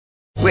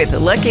With the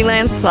Lucky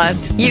Land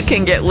Slots, you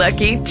can get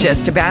lucky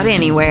just about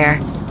anywhere.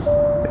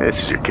 This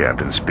is your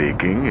captain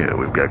speaking.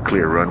 We've got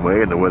clear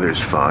runway and the weather's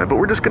fine, but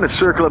we're just going to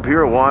circle up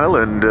here a while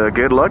and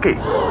get lucky.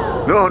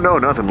 No,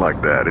 nothing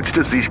like that. It's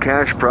just these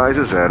cash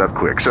prizes add up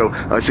quick. So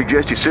I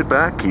suggest you sit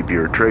back, keep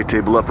your tray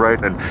table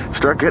upright, and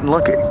start getting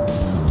lucky.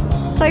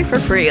 Play for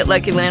free at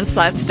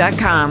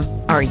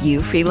LuckyLandSlots.com. Are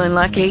you feeling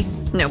lucky?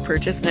 No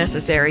purchase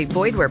necessary.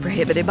 Void where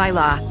prohibited by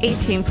law.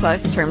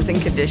 18+ terms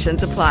and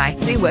conditions apply.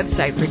 See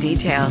website for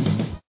details.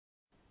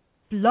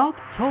 Blog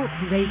Talk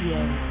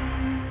Radio.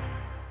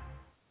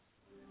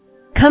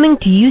 Coming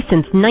to you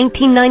since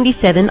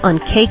 1997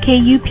 on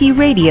KKUP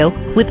Radio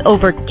with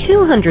over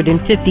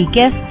 250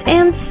 guests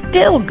and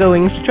still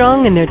going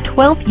strong in their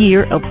 12th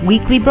year of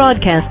weekly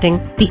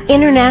broadcasting, the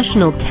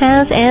International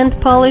Tazz and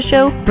Paula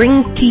Show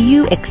brings to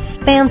you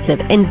expansive,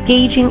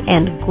 engaging,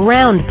 and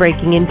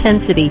groundbreaking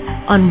intensity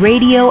on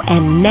radio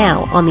and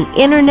now on the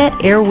Internet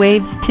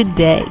airwaves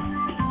today.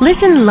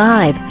 Listen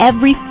live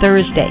every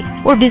Thursday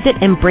or visit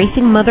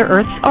Embracing Mother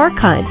Earth's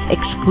archives,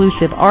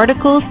 exclusive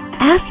articles,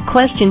 ask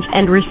questions,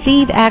 and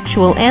receive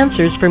actual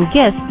answers from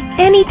guests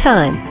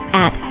anytime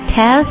at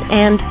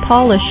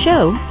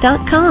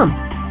TazzandPaulaShow.com.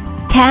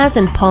 Tazz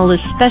and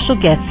Paula's special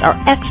guests are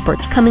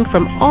experts coming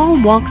from all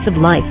walks of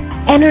life,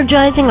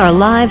 energizing our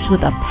lives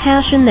with a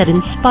passion that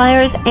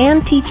inspires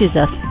and teaches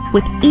us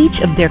with each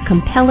of their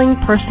compelling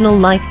personal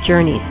life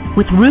journeys,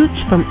 with roots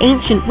from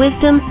ancient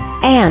wisdom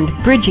and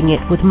bridging it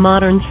with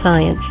modern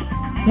science.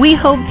 We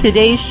hope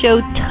today's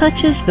show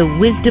touches the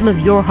wisdom of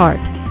your heart.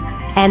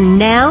 And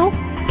now,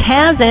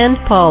 Tazz and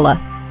Paula.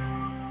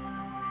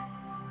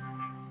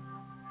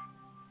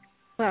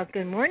 Well,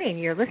 good morning.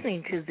 You're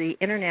listening to the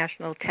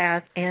International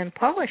Tazz and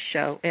Paula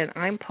Show, and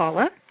I'm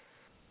Paula.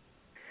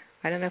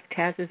 I don't know if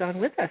Tazz is on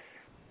with us.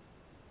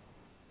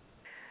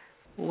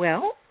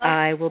 Well,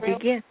 I will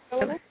begin.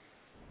 Hello?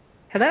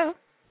 Hello?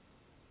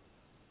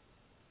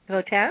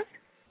 Hello, Tazz?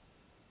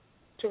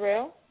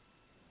 Terrell?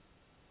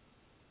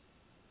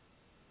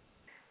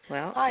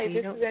 Well, hi,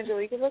 this is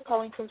Angelica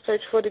calling from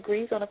Search for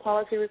Degrees on a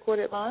policy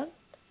recorded line.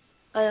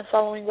 I am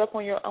following up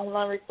on your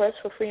online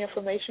request for free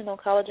information on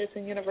colleges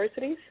and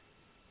universities.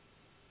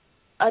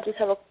 I just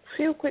have a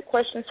few quick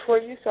questions for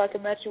you so I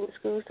can match you with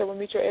schools that will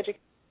meet your education.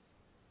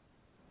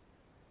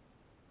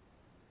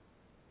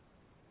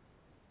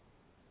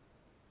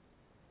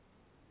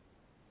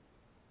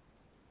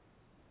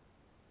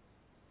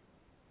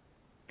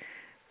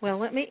 Well,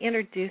 let me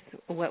introduce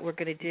what we're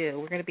going to do.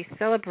 We're going to be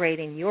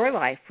celebrating your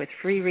life with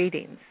free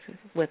readings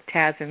with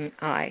Tazz and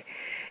I.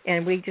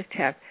 And we just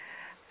have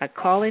a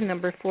call-in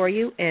number for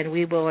you, and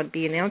we will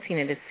be announcing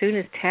it as soon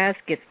as Tazz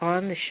gets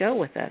on the show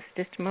with us.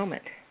 Just a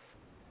moment.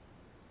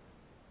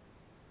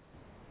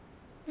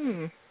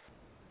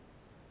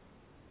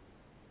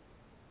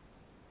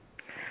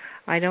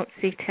 I don't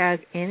see Tazz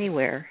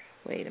anywhere.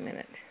 Wait a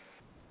minute.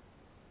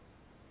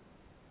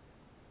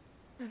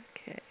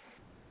 Okay.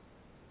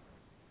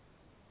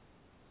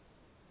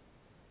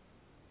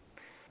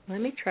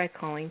 Let me try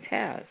calling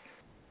Tazz.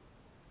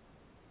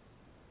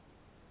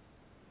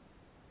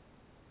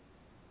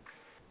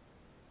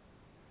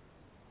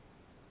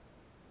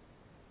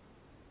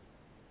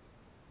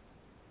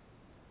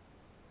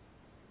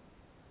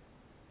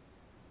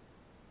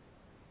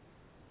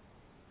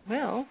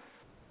 Well,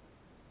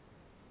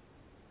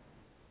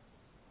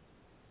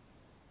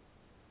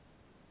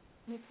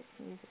 let me put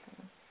some music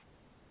on.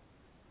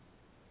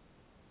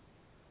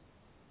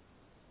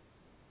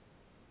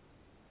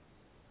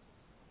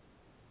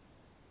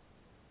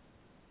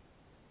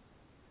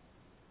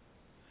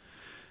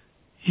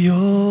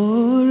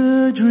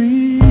 You're a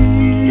dream.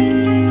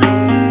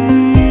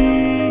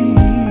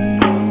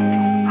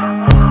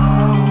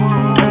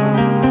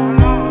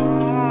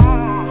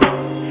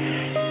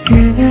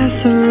 Yes,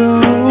 the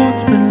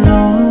road's been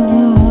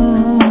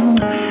long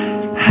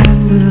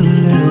and a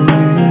little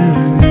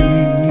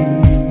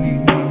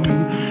weary,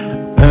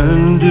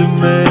 and you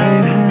may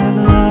have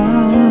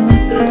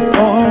lost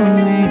all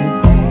meaning,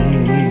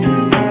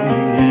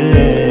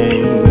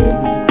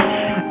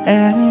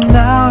 and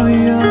now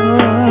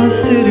you're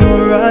sitting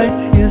right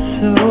here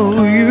so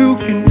you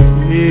can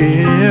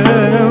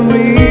hear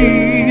me.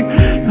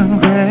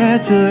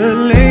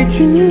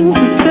 Congratulations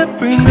for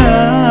stepping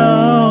out.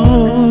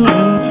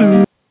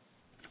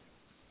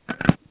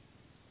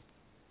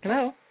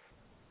 Hello?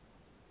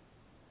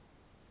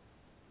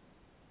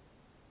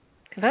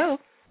 Hello?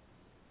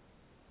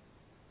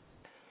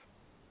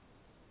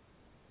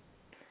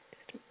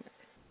 Just a minute.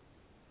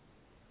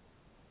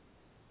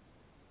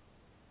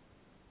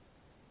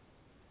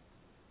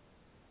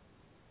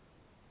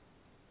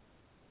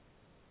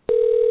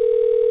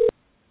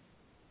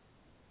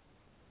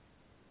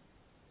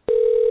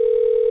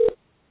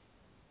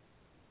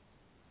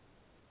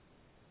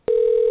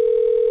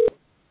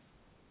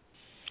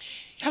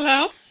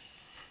 Hello?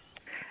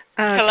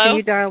 Hello? Can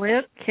you dial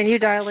in? Can you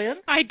dial in?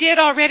 I did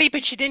already,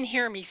 but you didn't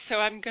hear me, so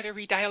I'm going to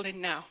redial in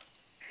now.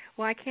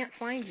 Well, I can't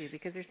find you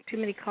because there's too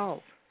many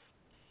calls.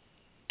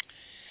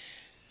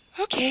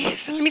 Okay,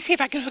 so let me see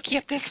if I can hook you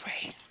up this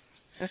way.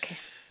 Okay.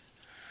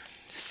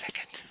 Just a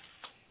second.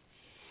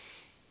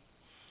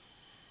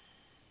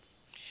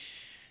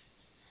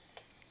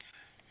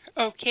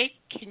 Okay,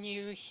 can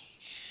you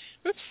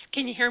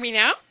hear me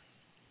now?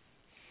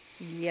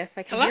 Yes,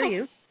 I can Hello? hear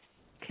you.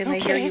 Can they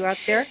hear you out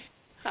there?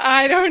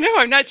 I don't know.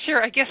 I'm not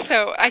sure. I guess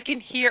so. I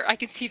can see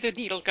the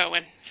needle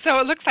going. So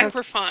it looks like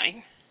we're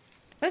fine.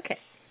 Okay.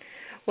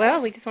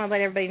 Well, we just want to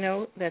let everybody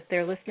know that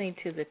they're listening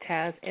to the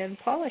Tazz and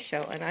Paula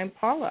show, and I'm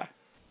Paula.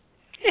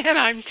 And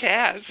I'm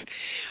Tazz.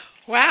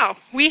 Wow,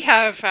 we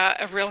have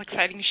a real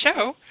exciting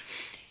show.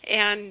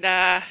 And,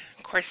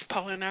 of course,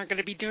 Paula and I are going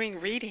to be doing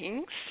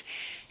readings.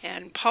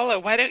 And, Paula,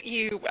 why don't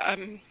you,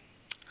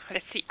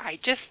 let's see, I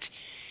just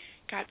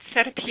got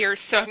set up here,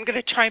 so I'm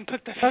going to try and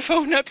put the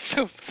phone up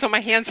so my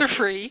hands are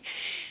free.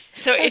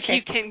 So if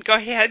you can go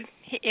ahead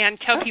and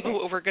tell people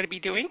what we're going to be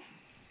doing.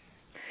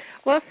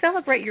 Well,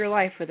 celebrate your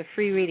life with a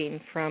free reading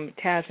from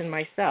Tazz and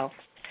myself.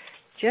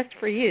 Just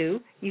for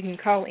you, you can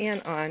call in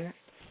on,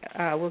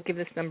 we'll give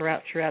this number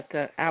out throughout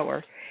the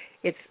hour.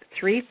 It's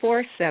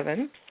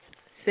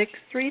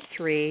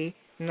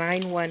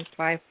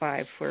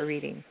 347-633-9155 for a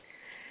reading.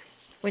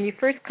 When you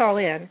first call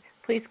in,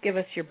 please give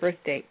us your birth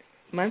date,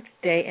 month,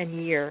 day,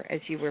 and year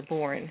as you were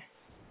born.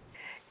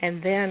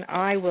 And then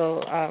I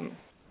will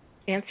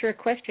answer a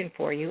question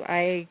for you.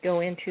 I go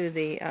into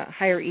the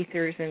higher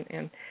ethers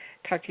and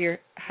talk to your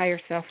higher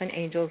self and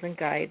angels and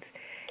guides,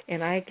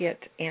 and I get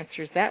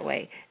answers that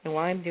way. And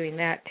while I'm doing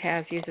that,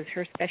 Tazz uses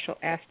her special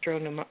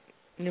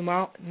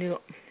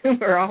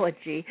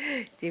astro-numerology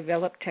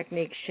developed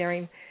technique,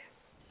 sharing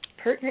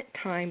pertinent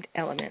timed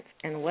elements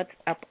and what's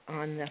up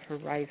on the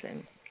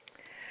horizon.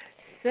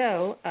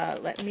 So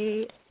let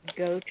me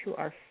go to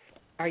our.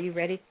 Are you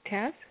ready,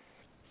 Tazz?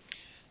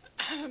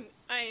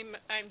 I'm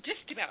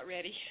just about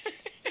ready.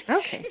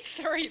 Okay.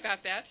 Sorry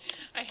about that.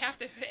 I have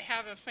to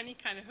have a funny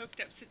kind of hooked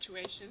up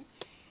situation.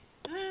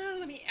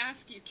 Let me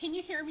ask you, can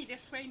you hear me this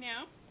way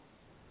now?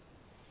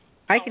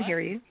 I can hear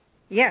you.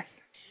 Yes.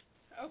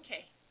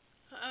 Okay.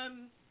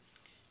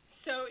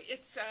 So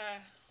it's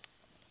a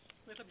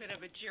little bit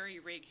of a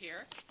jerry rig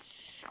here,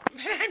 but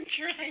I'm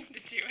trying to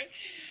do it.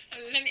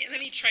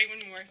 Let me try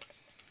one more.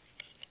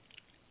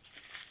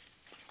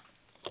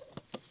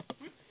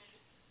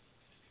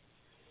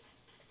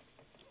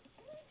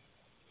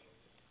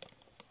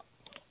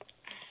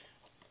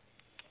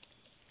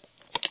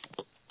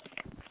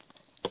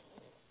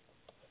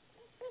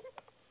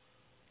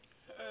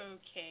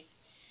 Okay.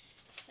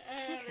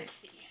 Let's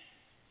see.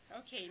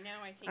 Okay,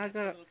 now I think it's a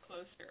little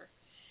closer.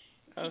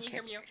 Can you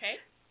hear me okay?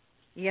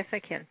 Yes, I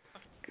can.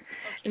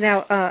 Okay.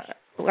 Now,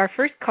 our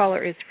first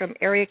caller is from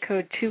area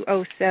code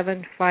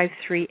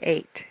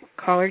 207538.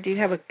 Caller, do you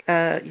have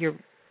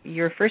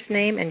your first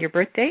name and your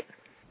birth date?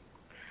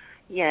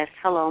 Yes.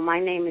 Hello, my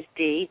name is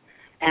Dee,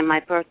 and my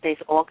birthday is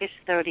August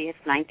 30th,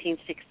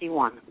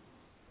 1961.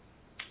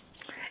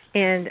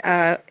 And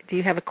do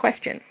you have a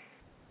question?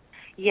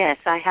 Yes,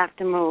 I have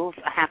to move.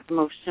 I have to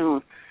move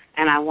soon,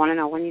 and I want to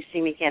know when you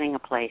see me getting a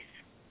place.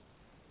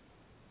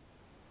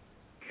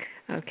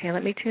 Okay,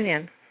 let me tune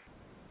in.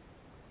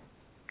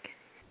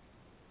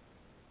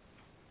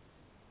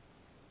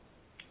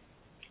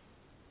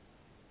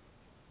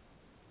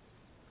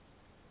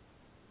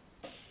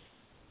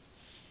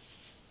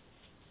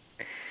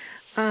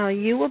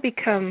 You will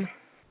become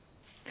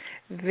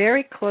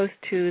very close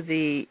to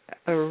the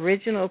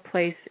original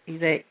place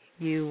that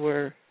you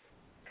were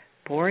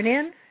born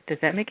in. Does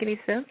that make any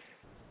sense?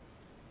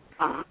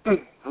 Well,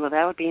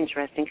 that would be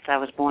interesting because I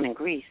was born in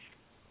Greece.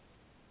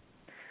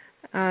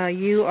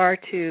 You are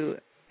to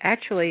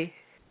actually...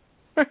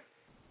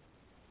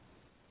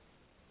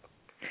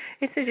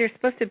 It says you're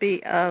supposed to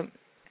be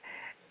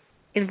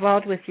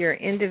involved with your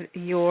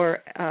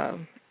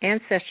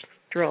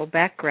ancestral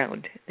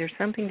background. There's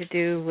something to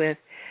do with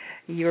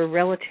your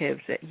relatives,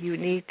 that you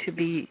need to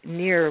be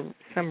near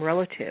some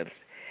relatives.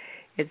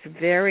 It's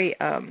very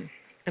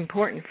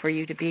important for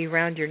you to be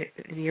around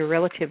your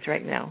relatives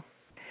right now.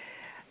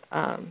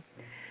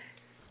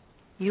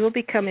 You will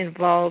become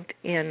involved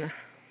in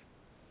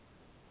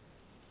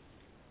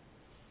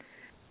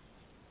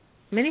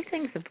many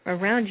things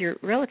around your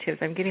relatives.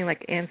 I'm getting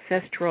like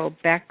ancestral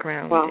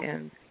background. Well,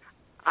 and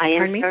I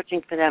am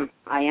searching for them.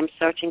 I am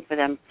searching for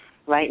them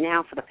right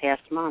now for the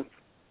past month.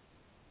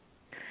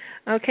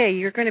 Okay,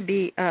 you're going to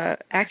be you're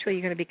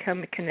going to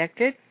become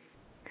connected,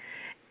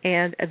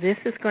 and this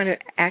is going to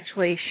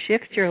actually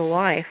shift your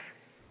life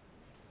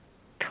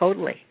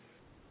totally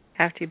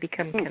after you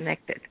become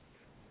connected.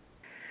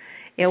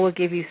 It will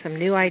give you some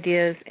new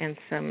ideas and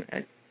some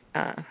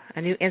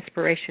a new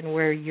inspiration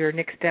where your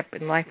next step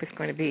in life is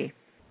going to be.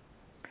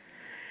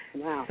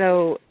 Wow.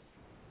 So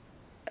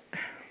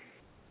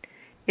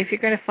if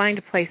you're going to find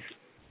a place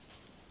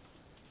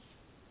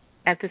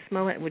at this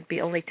moment, it would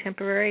be only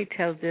temporary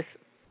till this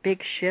big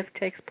shift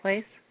takes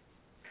place,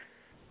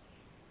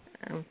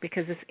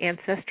 because this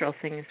ancestral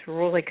thing is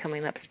really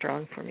coming up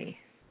strong for me.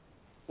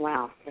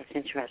 Wow, that's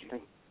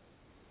interesting.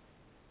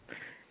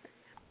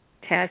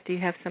 Tazz, do you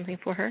have something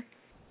for her?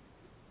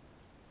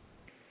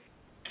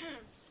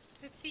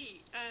 Let's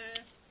see.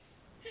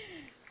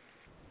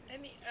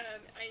 Let me.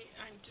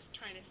 I'm just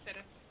trying to set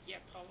up.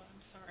 Yeah, Paula,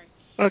 I'm sorry.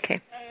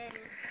 Okay.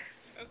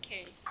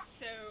 Okay.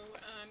 So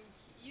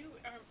you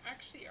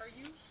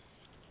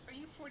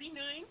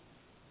 49?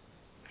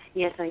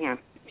 Yes, I am.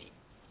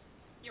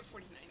 You're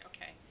 49,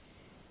 okay.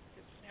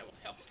 That will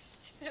help.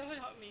 That will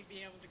help me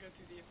be able to go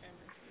through the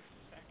ephemeris just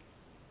a second.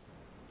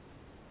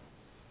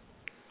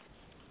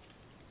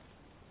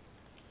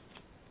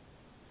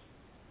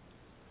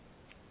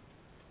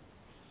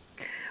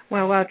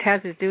 Well, while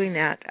Tazz is doing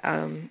that,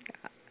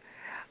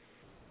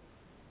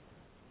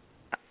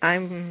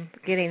 I'm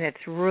getting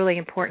it's really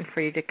important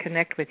for you to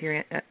connect with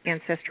your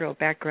ancestral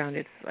background.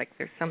 It's like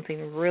there's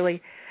something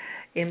really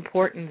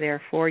important there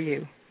for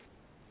you.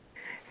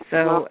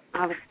 So well,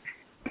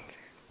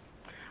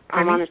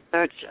 I'm on a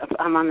search.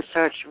 I'm on the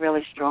search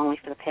really strongly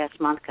for the past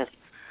month because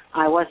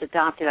I was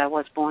adopted. I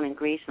was born in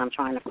Greece, and I'm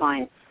trying to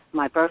find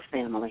my birth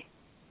family.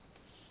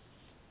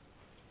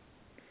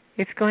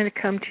 It's going to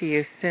come to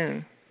you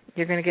soon.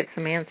 You're going to get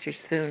some answers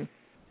soon.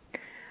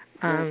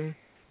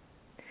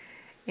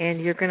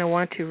 And you're going to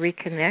want to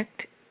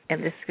reconnect,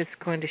 and this is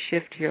going to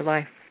shift your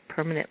life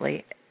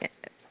permanently.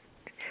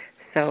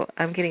 So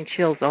I'm getting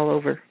chills all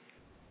over.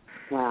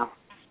 Wow.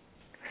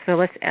 So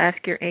let's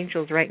ask your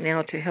angels right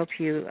now to help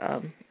you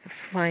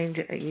find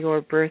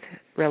your birth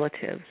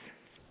relatives.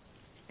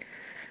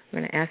 I'm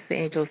going to ask the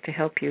angels to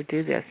help you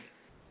do this.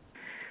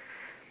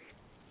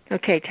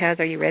 Okay, Tazz,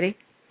 are you ready?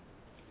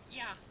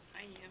 Yeah,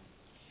 I am.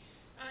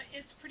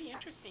 It's pretty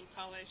interesting,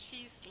 Paula.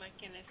 She's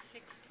like in a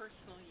sixth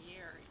personal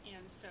year,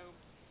 and so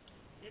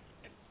it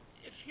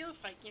feels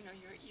like you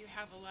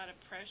have a lot of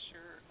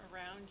pressure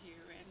around you,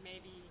 and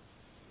maybe.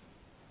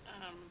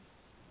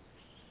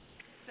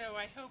 So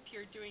I hope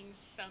you're doing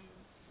some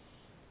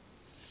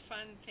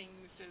fun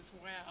things as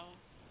well,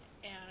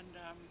 and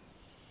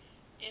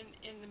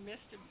in the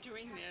midst of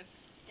doing this,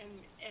 and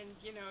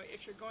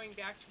if you're going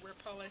back to where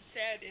Paula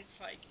said, it's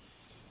like,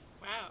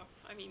 wow.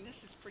 I mean, this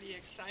is pretty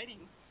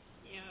exciting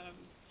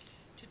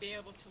to be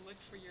able to look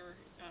for your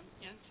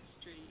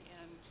ancestry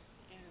and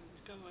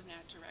go in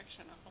that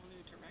direction, a whole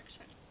new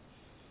direction.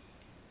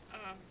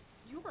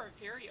 You are a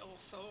very old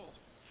soul,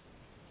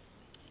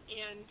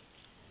 and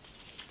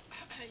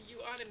you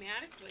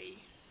automatically,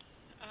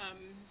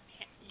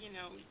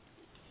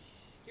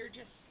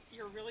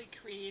 you're really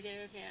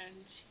creative,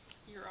 and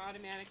you're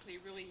automatically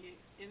really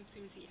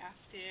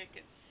enthusiastic,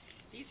 and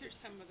these are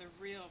some of the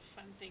real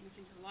fun things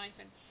in your life,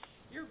 and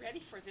you're ready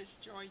for this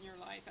joy in your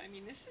life. I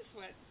mean, this is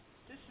what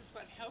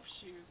helps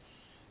you.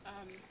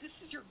 This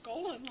is your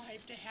goal in life,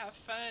 to have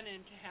fun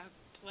and to have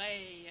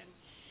play and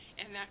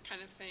that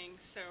kind of thing.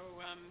 So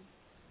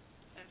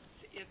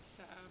it's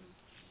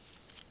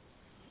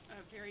a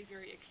very,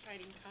 very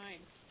exciting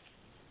time.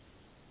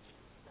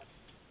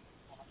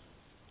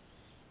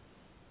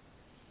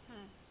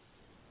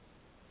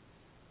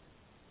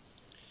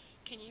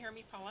 Can you hear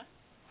me, Paula?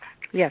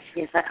 Yes.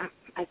 Yes,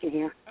 I can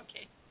hear.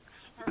 Okay.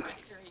 All right,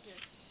 very good.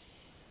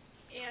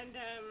 And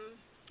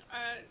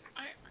I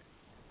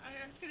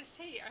was going to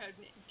say,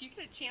 do you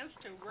get a chance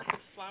to work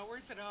with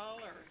flowers at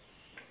all, or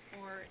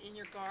in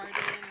your garden,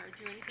 or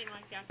do anything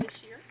like that this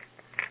year?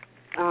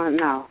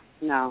 No.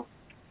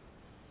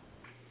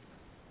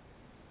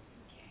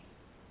 Okay.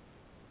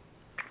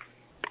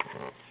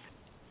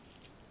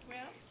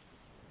 Well,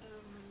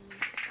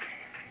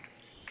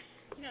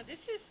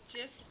 this is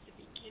just the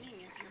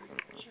beginning of your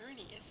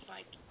journey. It's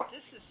like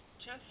this is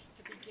just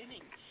the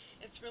beginning.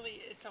 It's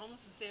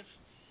almost as if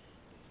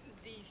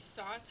these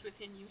thoughts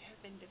within you have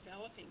been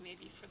developing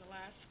maybe for the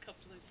last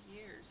couple of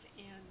years,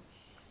 and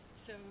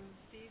so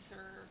these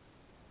are,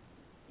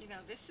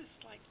 this is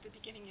like the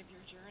beginning of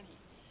your journey,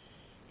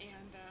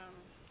 and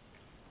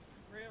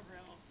real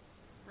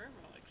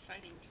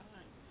exciting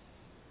time.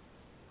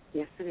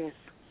 Yes, it is.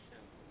 So,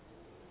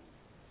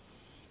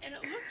 and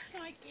it looks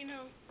like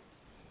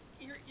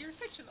you're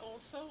such an old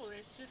soul.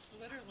 It's just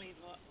literally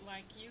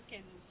like you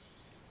can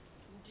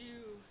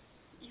do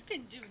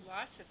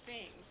lots of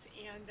things,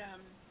 and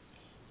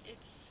it's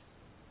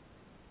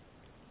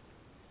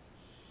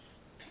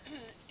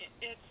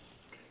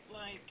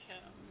like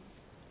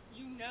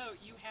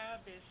you have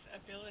this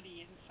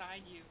ability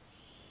inside you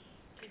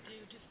to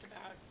do just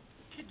about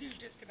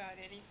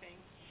anything.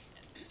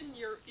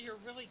 You're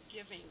really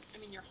giving. I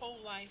mean, your whole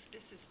life,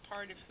 this is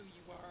part of who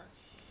you are.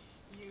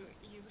 You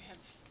have,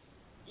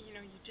 you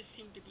just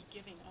seem to be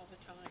giving all the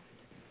time.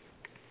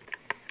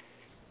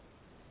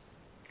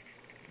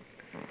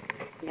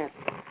 Yes,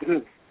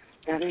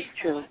 that is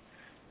true.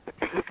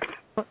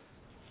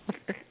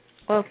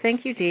 Well,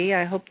 thank you, Dee.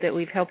 I hope that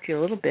we've helped you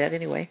a little bit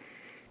anyway.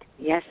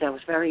 Yes, that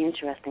was very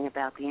interesting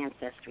about the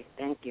ancestry.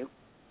 Thank you.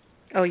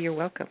 Oh, you're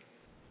welcome.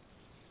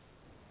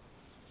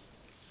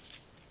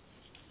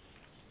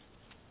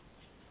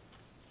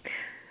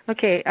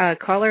 Okay,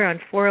 caller on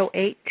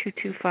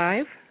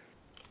 408-225.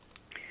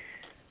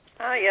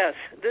 Yes.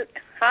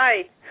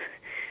 Hi.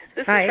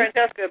 This Hi. is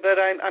Francesca, but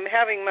I'm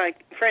having my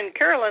friend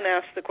Carolyn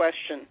ask the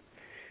question.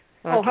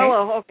 Okay. Oh,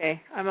 hello. Okay,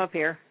 I'm up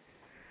here.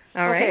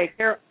 All right.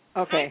 Okay.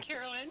 Hi,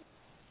 Carolyn.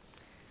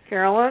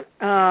 Carolyn.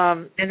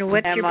 And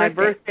what's your my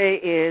birthday?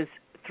 Is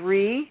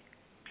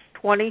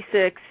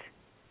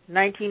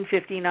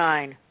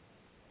 3/26/1959.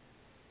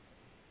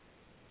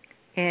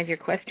 And your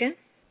question?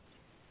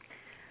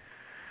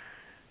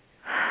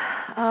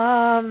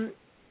 How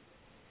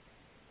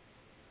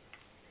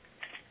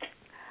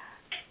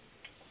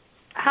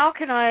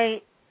can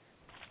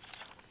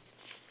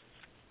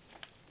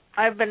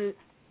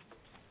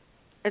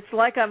it's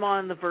like I'm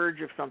on the verge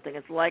of something.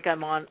 It's like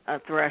I'm on a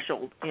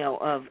threshold,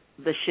 of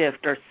the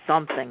shift or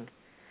something.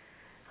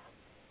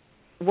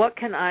 What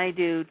can I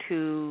do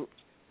to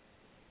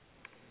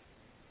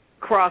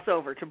cross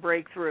over, to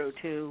break through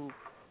to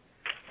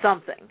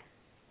something?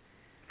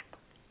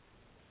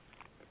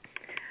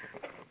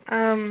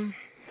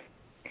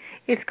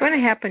 It's going to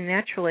happen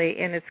naturally,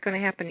 and it's going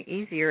to happen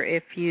easier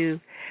if you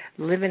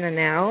live in the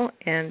now.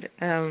 And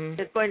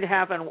it's going to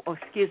happen. Oh,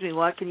 excuse me.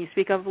 What? Can you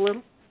speak up a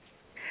little?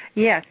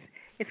 Yes,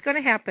 it's going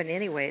to happen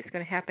anyway. It's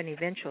going to happen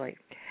eventually.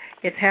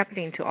 It's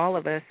happening to all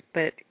of us,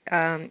 but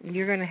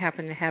you're going to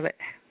happen to have it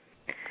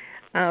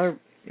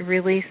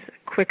release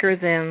quicker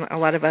than a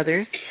lot of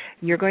others.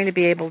 You're going to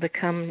be able to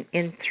come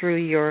in through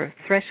your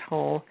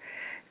threshold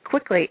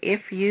quickly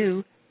if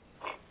you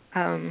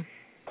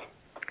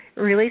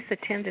release the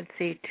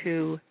tendency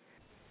to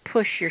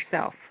push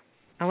yourself.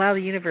 Allow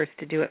the universe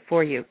to do it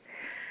for you.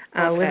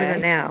 Live in the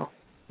now.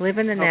 Live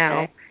in the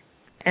now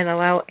and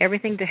allow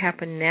everything to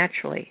happen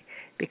naturally.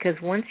 Because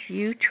once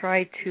you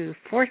try to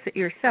force it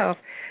yourself,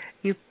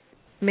 you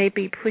may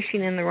be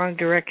pushing in the wrong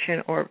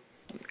direction or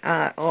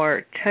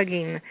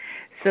tugging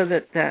so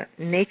that the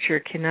nature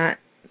cannot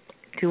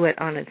do it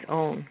on its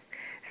own.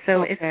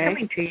 So it's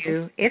coming to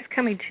you. It's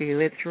coming to you.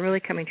 It's really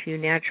coming to you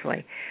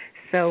naturally.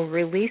 So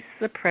release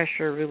the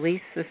pressure,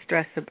 release the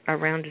stress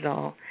around it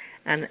all,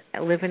 and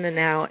live in the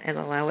now and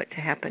allow it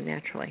to happen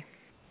naturally.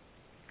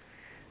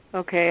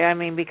 Okay,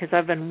 because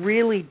I've been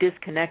really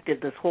disconnected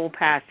this whole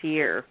past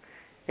year.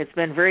 It's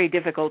been very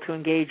difficult to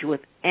engage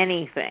with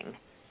anything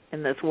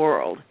in this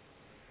world.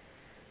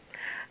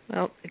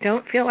 Well,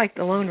 don't feel like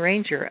the Lone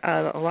Ranger.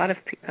 A lot of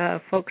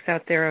folks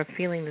out there are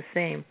feeling the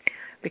same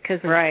because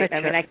of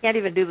I can't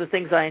even do the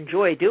things I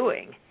enjoy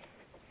doing.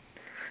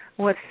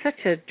 Well, it's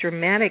such a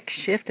dramatic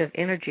shift of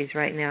energies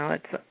right now.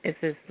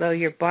 It's as though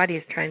your body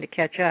is trying to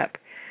catch up.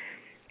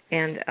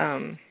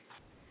 And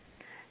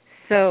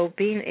so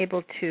being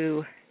able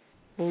to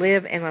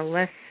live in a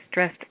less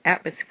stressed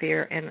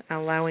atmosphere and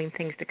allowing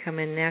things to come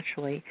in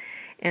naturally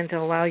and to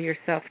allow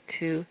yourself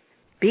to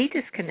be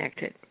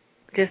disconnected,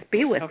 just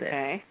be with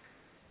it.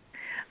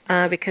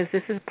 Because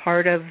this is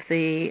part of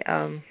the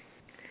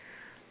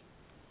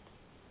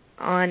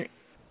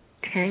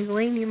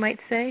untangling, you might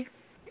say.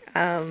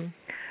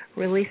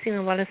 Releasing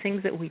a lot of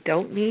things that we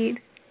don't need.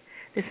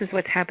 This is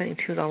what's happening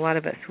to a lot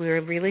of us. We're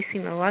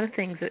releasing a lot of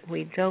things that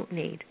we don't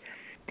need.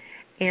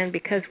 And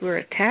because we're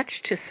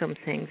attached to some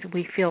things,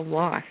 we feel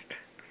lost.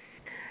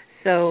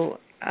 So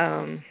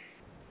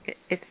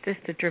it's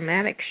just a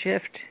dramatic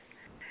shift.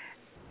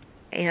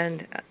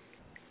 And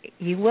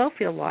you will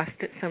feel lost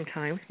at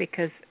sometimes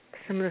because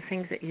some of the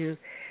things that you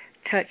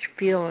touch,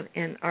 feel,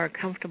 and are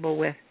comfortable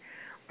with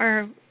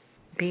are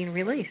being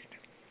released.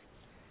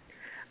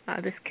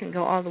 This can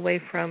go all the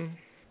way from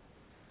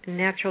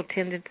natural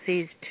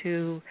tendencies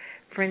to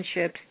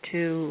friendships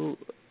to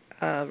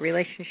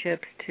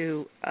relationships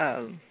to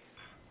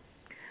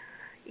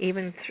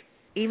even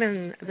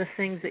the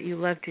things that you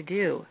love to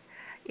do.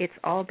 It's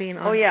all being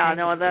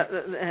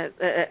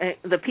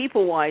the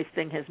people-wise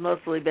thing has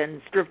mostly been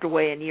stripped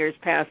away in years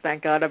past.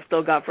 Thank God I've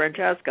still got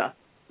Francesca.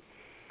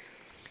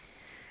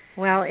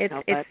 Well,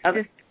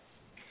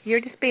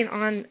 you're just being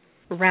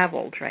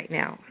unraveled right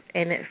now,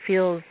 and it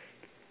feels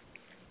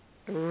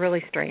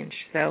really strange.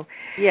 So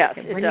yes,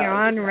 when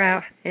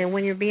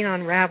you're being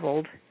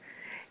unraveled,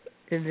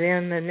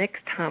 then the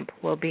next hump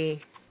will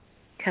be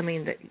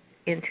coming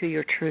into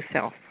your true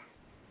self.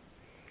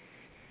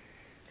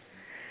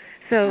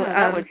 So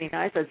that would be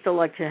nice. I'd still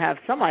like to have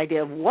some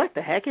idea of what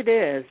the heck it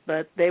is,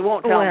 but they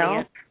won't tell me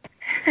it.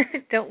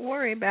 Don't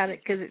worry about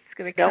it because it's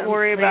going to come. Don't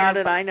worry about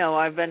it. I know.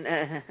 I've been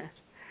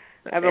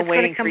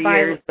waiting for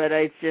years, but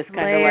it's just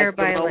kind of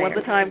like, when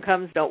the time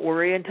comes, don't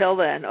worry until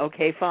then.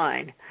 Okay,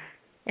 fine.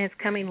 And it's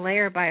coming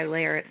layer by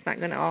layer. It's not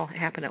going to all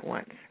happen at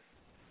once.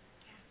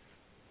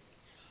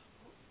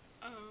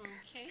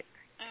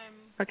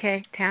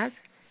 Okay, Tazz?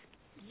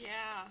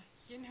 Yeah,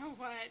 you know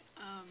what?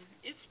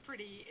 It's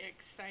pretty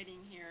exciting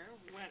here,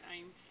 what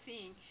I'm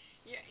seeing.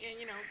 Yeah,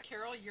 and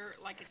Carol, you're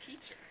like a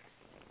teacher.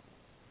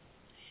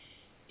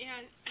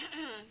 And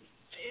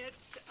it's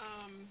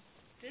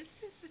this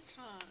is the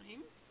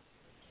time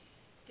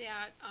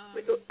that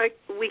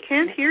we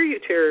can't hear you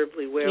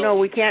terribly well. No,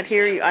 we can't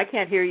hear you. I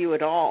can't hear you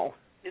at all.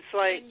 It's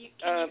like can you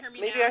hear me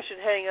maybe now? I should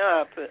hang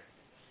up. Can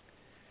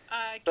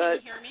you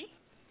hear me?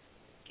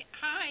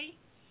 Hi.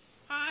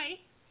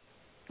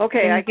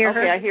 Okay, I hear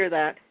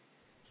that.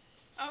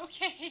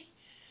 Okay.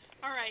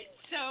 All right.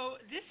 So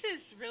this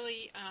is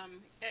really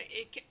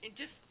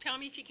just tell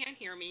me if you can't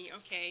hear me,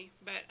 okay?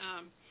 But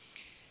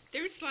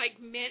there's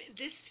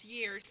this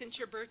year, since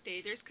your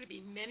birthday, there's going to be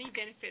many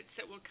benefits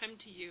that will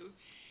come to you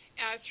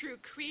through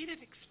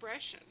creative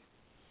expression.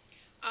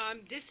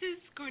 This is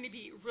going to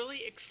be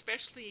really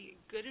especially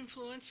good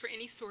influence for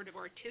any sort of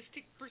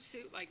artistic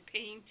pursuit like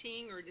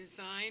painting or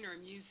design or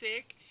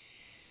music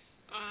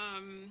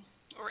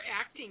or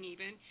acting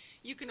even.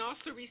 You can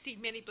also receive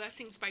many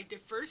blessings by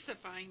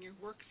diversifying your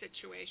work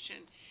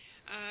situation,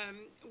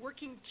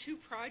 working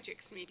 2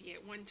 projects maybe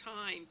at one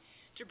time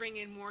to bring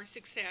in more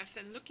success,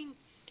 and looking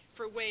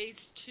for ways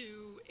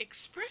to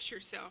express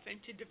yourself and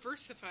to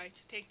diversify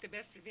to take the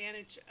best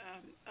advantage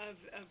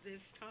of this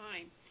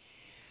time.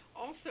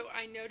 Also,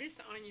 I notice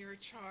on your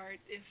chart,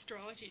 the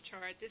astrology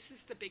chart, this is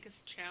the biggest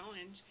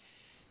challenge,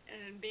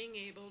 and being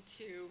able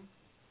to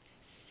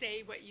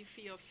say what you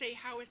feel, say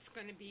how it's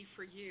going to be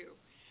for you.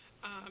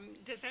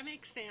 Does that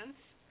make sense,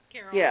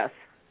 Carol? Yes.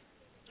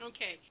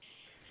 Okay.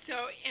 So,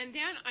 and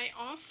then I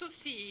also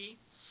see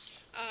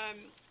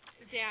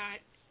that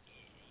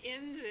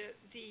in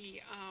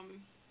the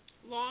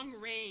long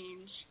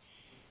range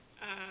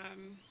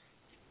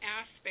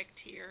aspect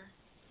here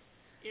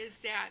is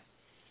that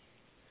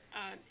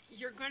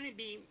you're going to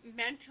be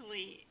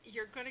mentally,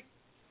 you're going to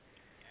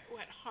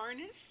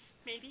harness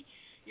maybe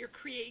your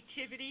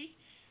creativity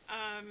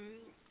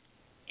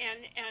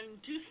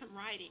and do some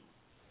writing.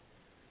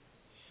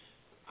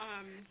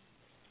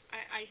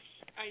 I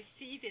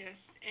see this,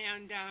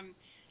 and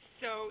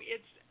so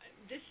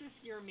this is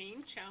your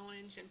main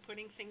challenge in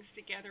putting things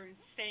together and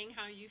saying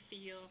how you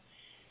feel.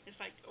 It's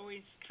like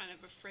always kind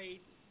of afraid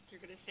you're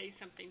going to say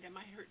something that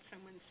might hurt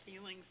someone's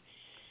feelings.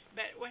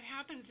 But what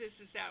happens is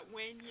that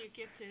when you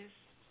get this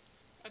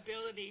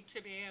ability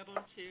to be able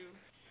to,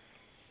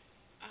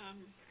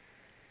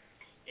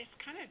 it's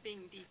kind of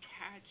being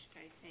detached,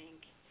 I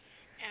think,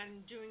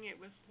 and doing it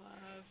with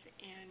love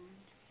and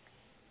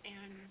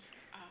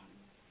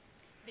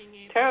being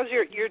able. Tazz,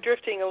 you're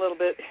drifting a little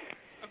bit.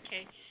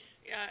 Okay.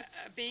 A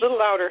little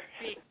louder.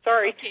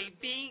 Sorry. Okay,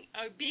 being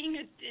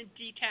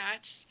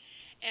detached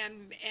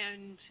and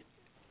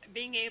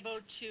being able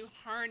to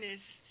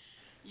harness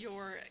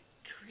your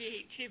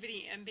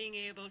creativity and being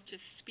able to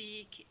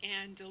speak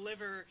and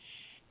deliver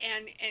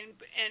and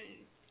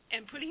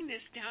putting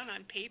this down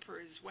on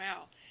paper as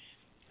well.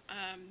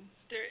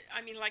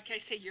 Like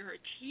I say, you're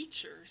a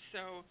teacher,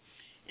 so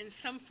in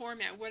some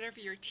format, whatever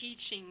you're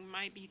teaching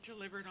might be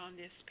delivered on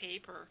this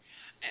paper.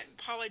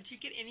 Paula, do you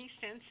get any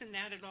sense in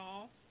that at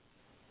all?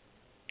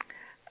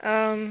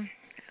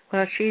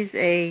 Well, she's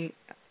a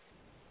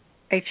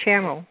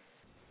channel,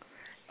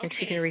 and okay.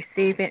 she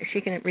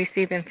can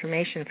receive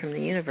information from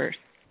the universe.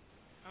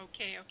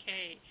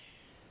 Okay.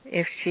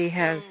 If she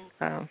has,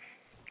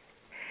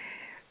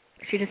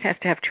 she just has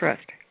to have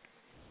trust.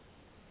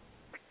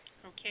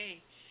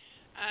 Okay.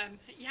 And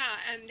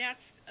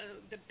that's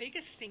the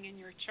biggest thing in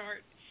your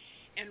chart.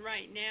 And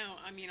right now,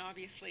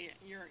 obviously,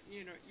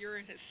 you're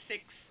in a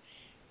 6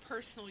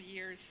 personal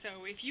years.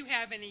 So if you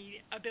have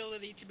any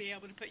ability to be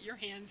able to put your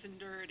hands in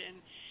dirt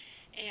and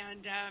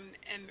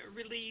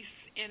release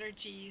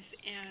energies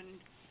and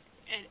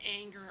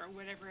anger or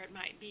whatever it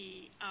might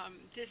be,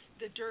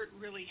 the dirt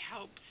really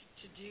helps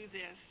to do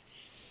this.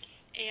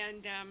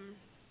 And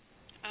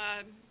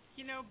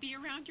be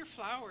around your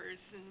flowers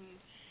and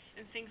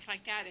things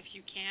like that if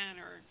you can,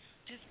 or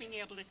just being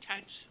able to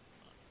touch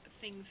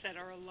things that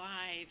are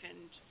alive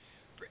and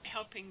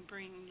helping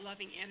bring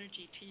loving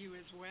energy to you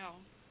as well.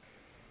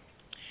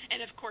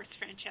 And of course,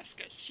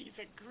 Francesca, she's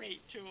a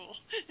great tool.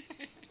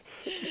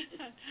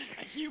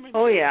 A human.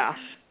 Oh, yeah.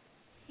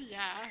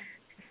 Yeah.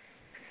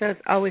 So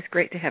it's always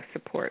great to have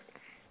support.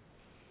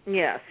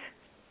 Yes.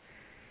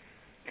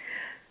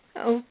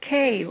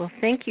 Okay. Well,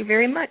 thank you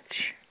very much.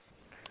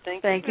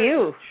 Thank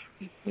you.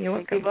 You're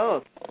welcome. Thank you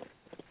both.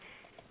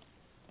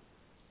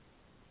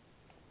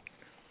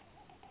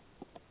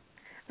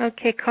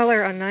 Okay,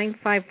 caller on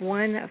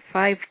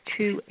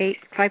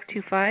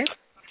 951-528-525.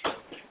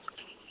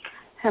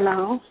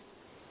 Hello.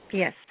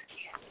 Yes.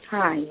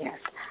 Hi. Yes.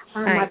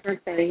 Hi.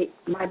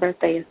 My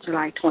birthday is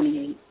July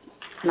 28,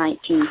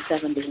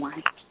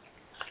 1971.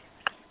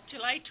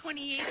 July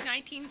 28,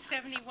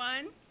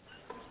 1971.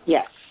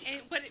 Yes.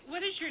 And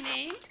what is your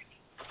name?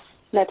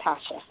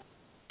 Natasha.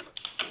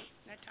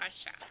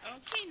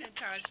 Okay,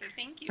 Natasha.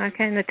 Thank you.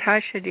 Okay,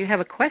 Natasha, do you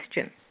have a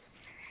question?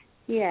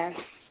 Yes.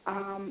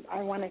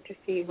 I wanted to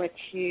see what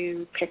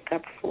you pick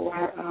up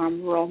for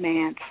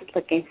romance,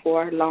 looking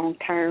for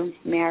long-term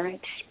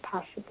marriage,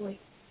 possibly.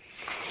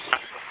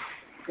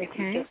 If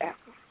you do that.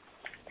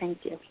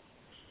 Thank you.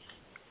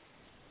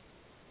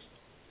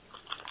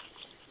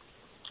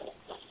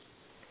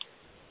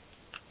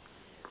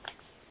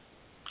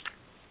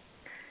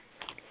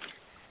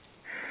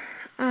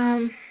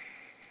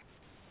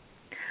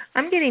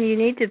 I'm getting you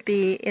need to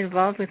be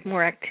involved with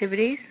more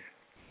activities.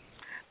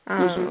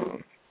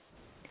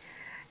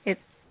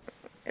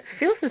 It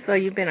feels as though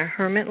you've been a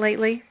hermit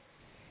lately.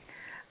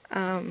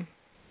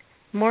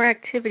 More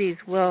activities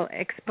will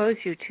expose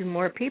you to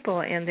more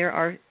people, and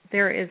there's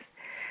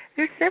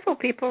several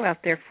people out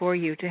there for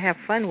you to have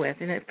fun with,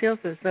 and it feels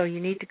as though you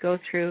need to go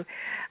through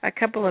a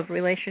couple of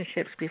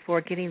relationships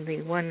before getting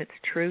the one that's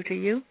true to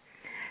you,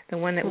 the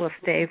one that will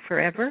stay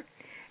forever.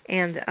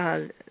 And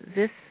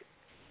this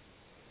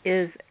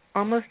is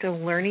almost a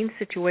learning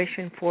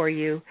situation for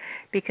you,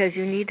 because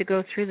you need to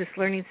go through this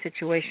learning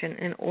situation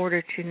in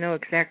order to know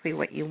exactly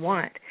what you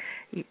want,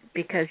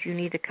 because you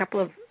need a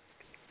couple of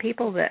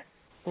people that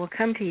will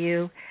come to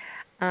you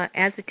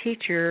as a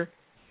teacher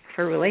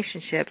for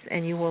relationships,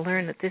 and you will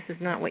learn that this is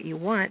not what you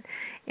want.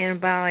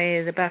 And by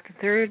about the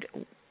third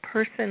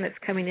person that's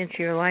coming into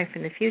your life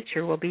in the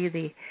future will be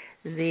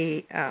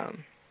the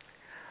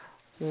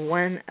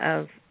one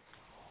of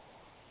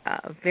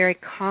very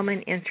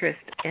common interest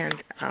and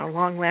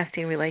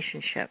long-lasting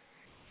relationship.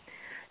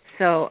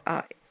 So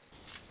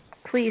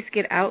please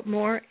get out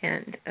more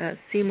and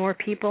see more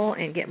people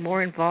and get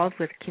more involved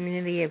with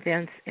community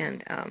events,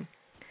 and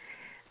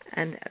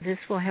this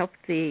will help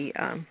the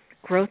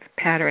growth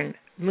pattern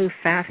move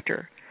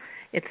faster.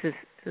 It's as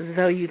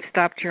though you've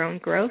stopped your own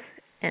growth,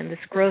 and this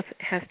growth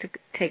has to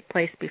take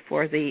place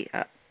before the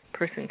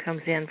person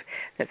comes in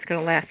that's going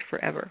to last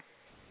forever.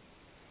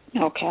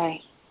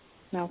 Okay.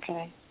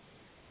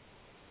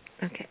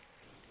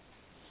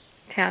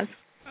 Tazz?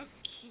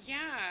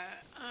 Yeah.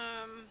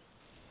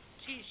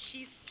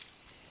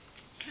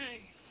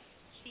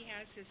 She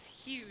has this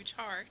huge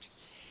heart.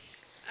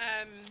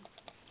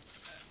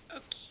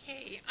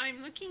 Okay,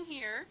 I'm looking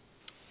here,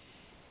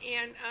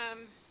 and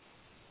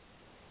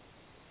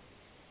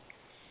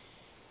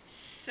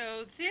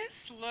so this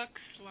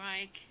looks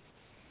like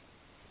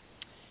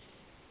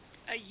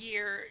a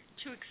year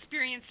to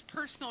experience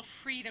personal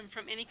freedom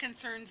from any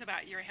concerns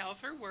about your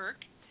health or work.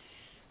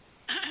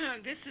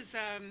 This is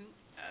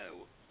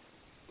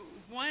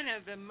one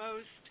of the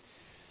most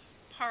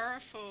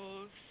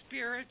powerful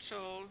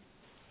spiritual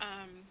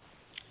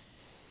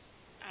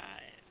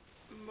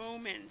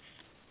moments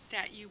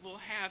that you will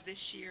have this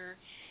year,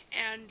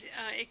 and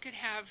it could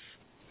have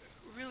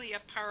really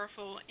a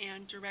powerful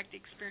and direct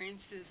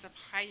experiences of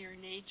higher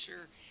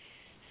nature.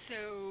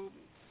 So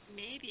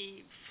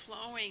maybe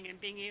flowing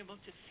and being able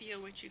to feel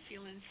what you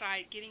feel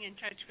inside, getting in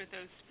touch with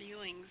those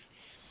feelings,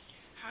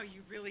 how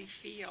you really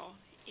feel,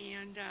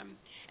 and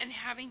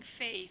having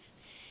faith,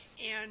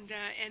 and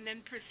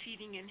then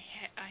proceeding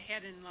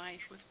ahead in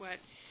life with what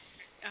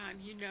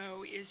you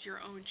know is your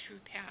own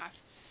true path,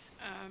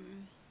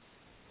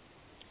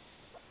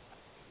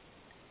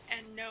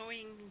 and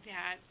knowing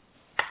that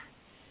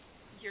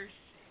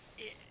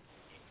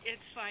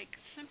it's like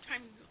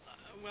sometimes,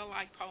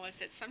 like Paula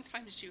said,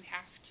 sometimes you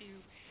have to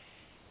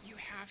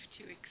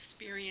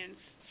experience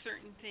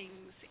certain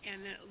things,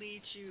 and it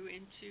leads you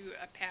into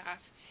a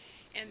path,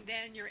 and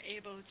then you're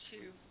able to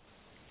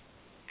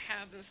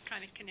have those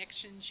kind of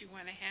connections you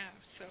want to have.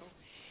 So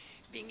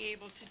being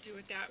able to do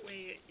it that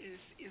way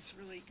is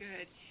really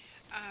good.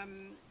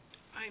 I'm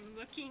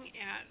looking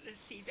at, this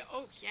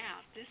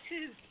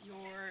is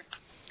your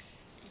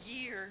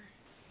year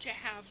to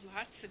have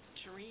lots of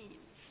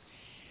dreams.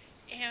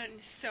 And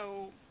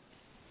so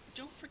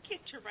don't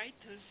forget to write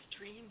those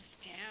dreams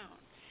down,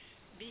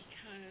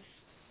 because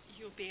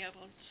you'll be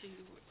able to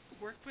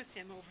work with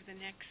them over the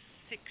next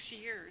 6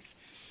 years.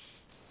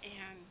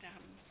 And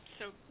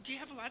so do you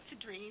have lots of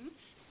dreams?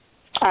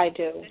 I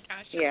do.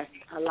 Natasha? Yes,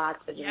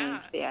 lots of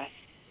dreams, yes.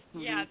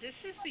 Mm-hmm. Yeah, this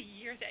is the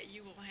year that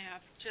you will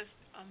have just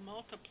a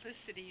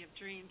multiplicity of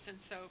dreams, and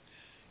so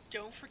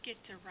don't forget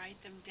to write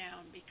them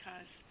down,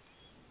 because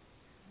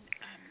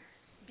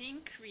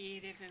being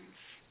creative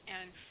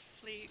and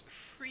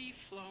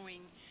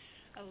free-flowing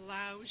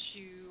allows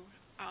you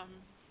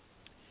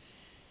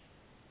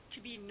to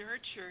be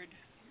nurtured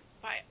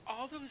by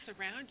all those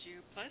around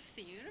you, plus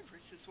the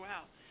universe as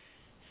well.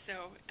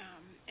 So,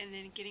 and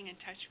then getting in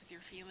touch with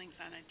your feelings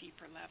on a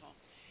deeper level.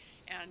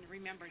 And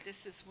remember, this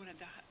is one of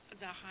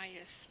the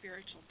highest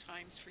spiritual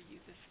times for you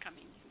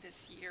this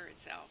year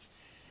itself,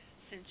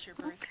 since your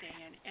birthday,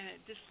 and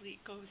this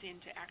goes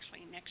into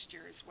actually next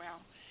year as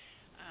well.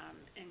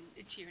 And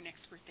to your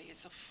next birthday,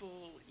 it's a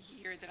full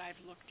year that I've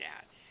looked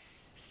at.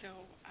 So,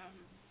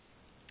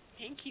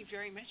 thank you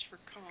very much for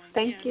calling.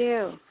 Thank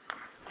you.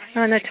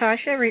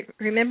 Natasha,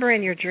 remember,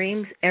 in your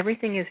dreams,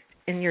 everything is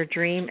in your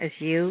dream as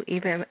you,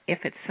 even if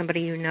it's somebody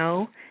you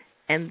know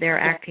and they're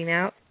acting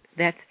out.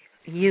 That's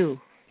you.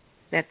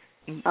 That's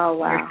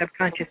your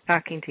subconscious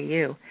talking to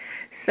you.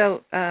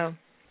 So,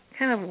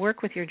 kind of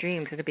work with your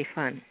dreams. It'll be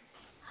fun.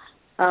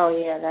 Oh,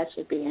 yeah, that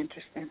should be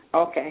interesting.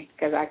 Okay,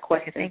 because I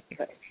question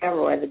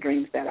several of the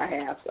dreams that I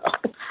have. So.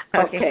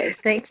 Okay,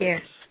 thank you.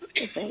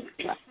 Thanks.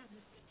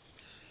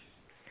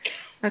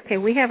 Okay,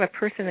 we have a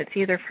person that's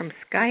either from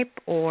Skype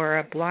or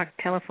a blocked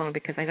telephone,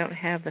 because I don't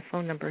have the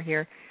phone number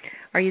here.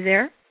 Are you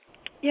there?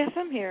 Yes,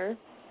 I'm here.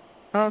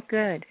 Oh,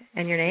 good.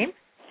 And your name?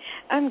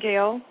 I'm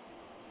Gail,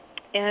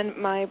 and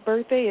my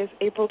birthday is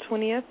April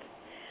 20th,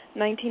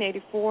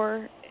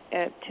 1984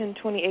 at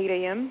 10:28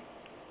 a.m.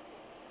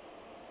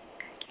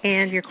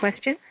 And your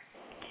question?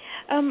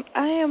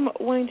 I am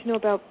wanting to know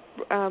about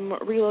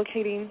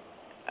relocating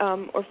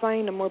or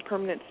finding a more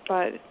permanent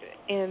spot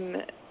in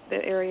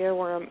the area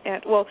where I'm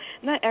at. Well,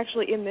 not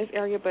actually in this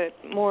area, but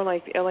more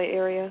like the LA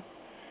area.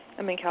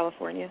 I'm in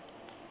California.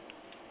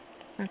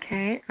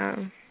 Okay.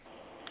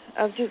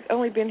 I've just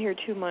only been here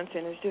 2 months,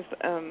 and it's just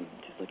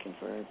looking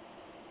for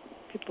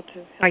people to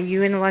help. Are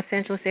you in the Los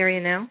Angeles area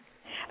now?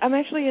 I'm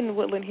actually in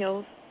Woodland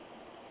Hills.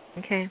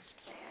 Okay.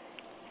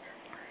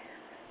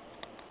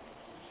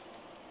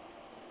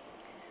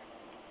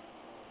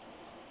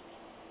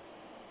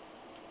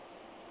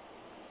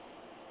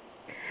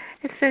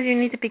 says you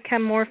need to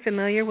become more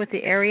familiar with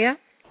the area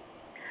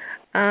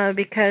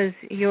because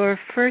your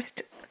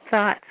first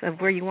thoughts of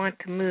where you want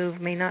to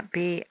move may not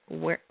be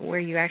where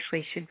you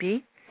actually should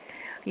be.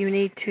 You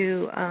need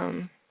to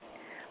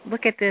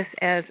look at this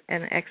as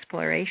an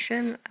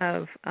exploration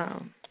of,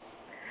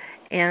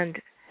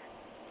 and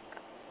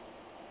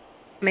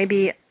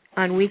maybe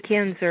on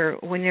weekends or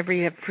whenever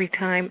you have free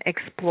time,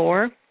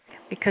 explore,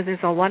 because there's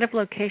a lot of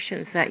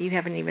locations that you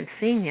haven't even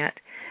seen yet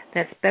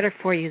that's better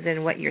for you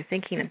than what you're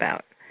thinking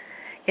about.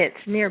 It's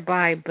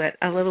nearby, but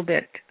a little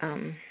bit,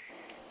 I'm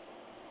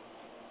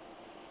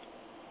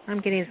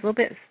getting a little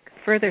bit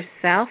further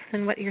south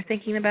than what you're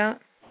thinking about.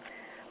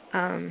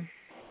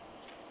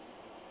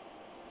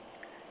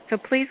 So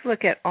please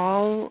look at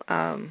all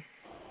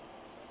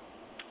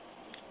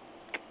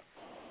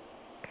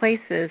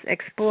places,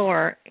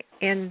 explore,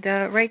 and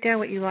write down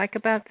what you like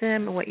about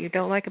them and what you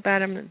don't like about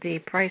them, the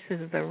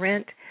prices of the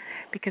rent,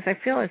 because I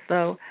feel as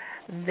though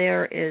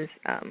there is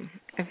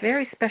a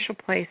very special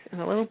place in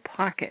a little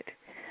pocket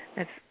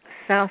that's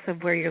south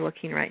of where you're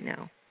looking right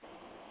now.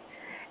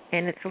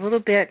 And it's a little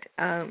bit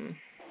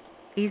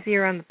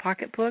easier on the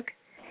pocketbook,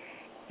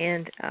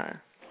 and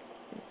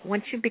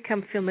once you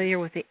become familiar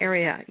with the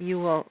area, you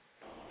will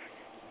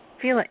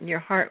feel it in your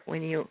heart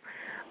when you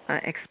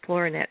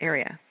explore in that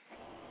area.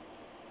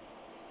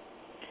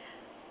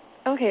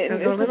 Okay. So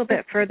go a little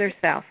bit further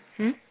south.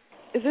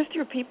 Is this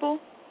through people?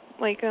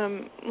 Like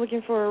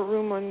looking for a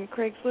room on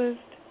Craigslist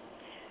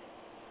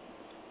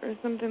or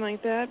something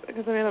like that?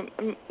 Because I mean,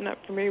 I'm not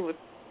familiar with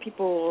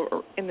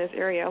people in this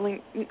area. I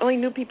only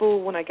knew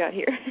people when I got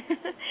here.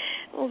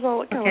 It was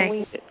all kind of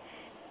winged.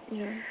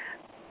 Yeah.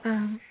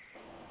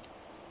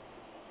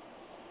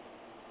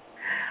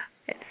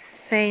 It's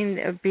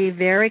saying be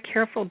very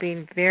careful,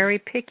 being very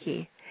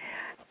picky,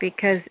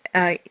 because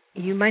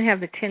you might have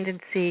the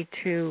tendency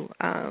to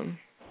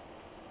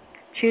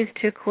choose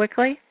too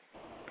quickly,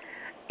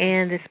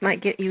 and this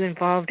might get you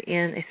involved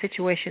in a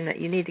situation that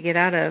you need to get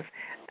out of.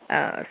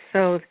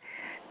 So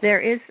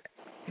there's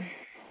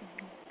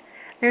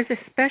a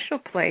special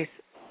place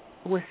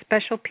with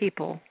special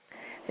people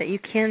that you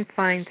can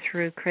find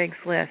through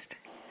Craigslist.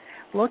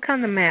 Look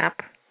on the map.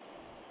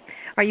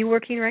 Are you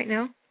working right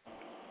now?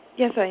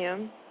 Yes, I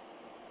am.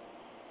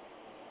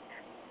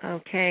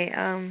 Okay.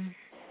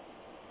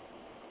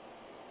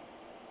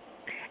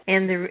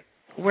 And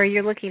where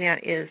you're looking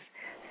at is,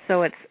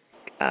 so it's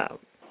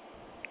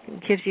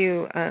gives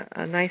you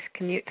a nice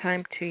commute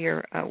time to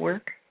your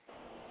work?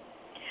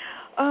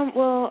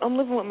 Well, I'm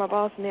living with my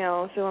boss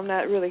now, so I'm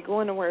not really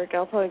going to work.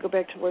 I'll probably go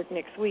back to work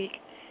next week.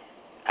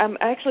 I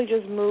actually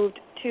just moved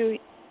to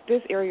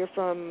this area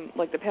from,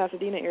 like, the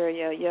Pasadena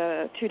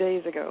area, 2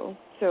 days ago.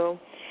 So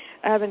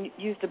I haven't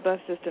used the bus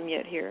system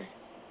yet here.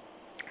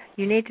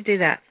 You need to do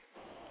that.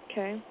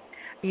 Okay.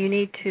 You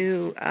need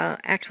to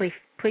actually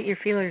put your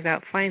feelers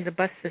out, find the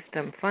bus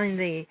system, find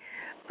the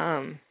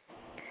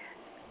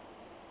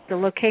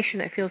location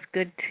that feels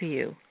good to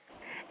you.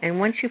 And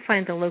once you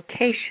find the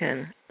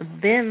location,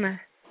 then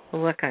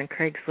look on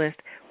Craigslist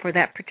for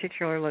that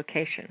particular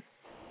location.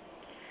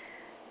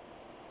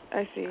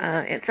 I see.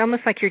 It's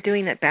almost like you're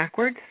doing it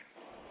backwards.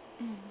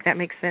 That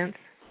makes sense?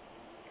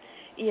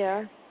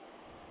 Yeah.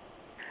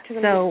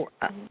 So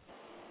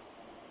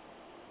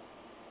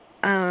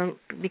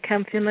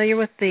become familiar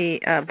with the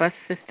bus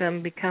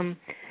system, become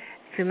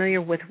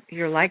familiar with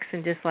your likes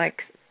and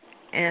dislikes,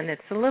 and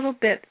it's a little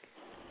bit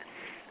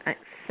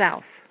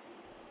south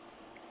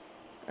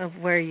of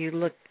where you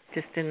looked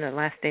just in the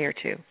last day or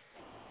two.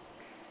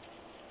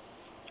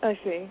 I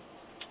see.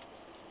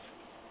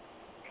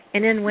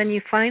 And then when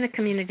you find a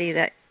community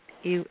that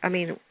you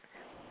can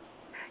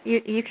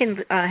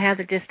have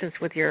the distance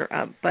with your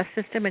bus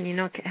system, and you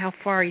know how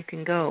far you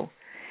can go,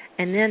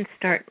 and then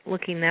start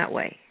looking that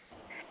way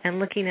and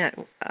looking at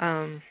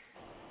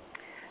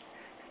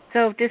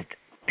so just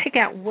pick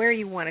out where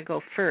you want to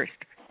go first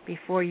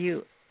before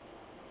you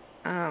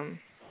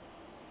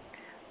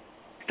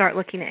start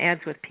looking at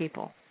ads with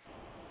people.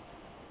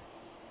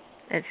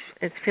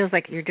 It feels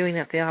like you're doing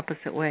it the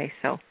opposite way.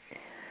 So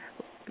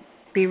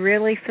be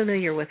really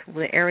familiar with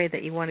the area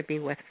that you want to be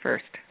with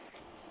first.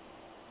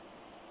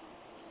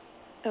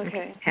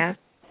 Okay. Tazz?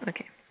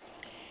 Okay.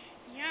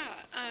 Yeah.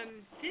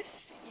 This,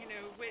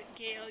 with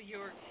Gail,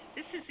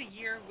 this is a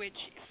year which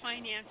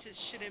finances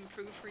should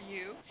improve for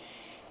you,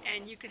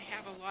 and you could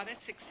have a lot of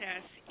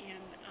success in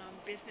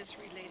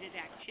business-related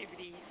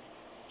activities.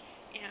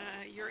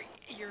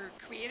 Your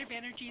creative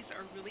energies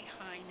are really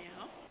high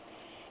now,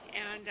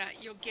 and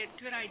you'll get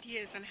good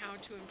ideas on how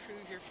to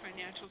improve your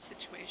financial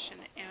situation,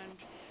 and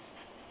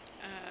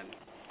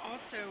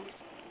also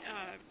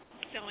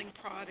selling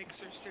products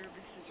or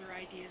services or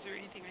ideas or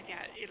anything like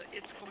that.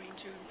 It's going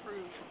to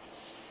improve,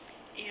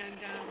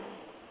 and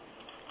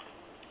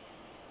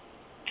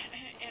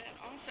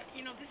also,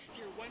 this is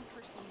your one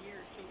personal year,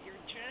 so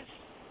you're just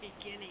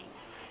beginning.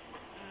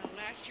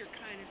 Last year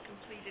kind of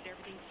completed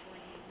everything for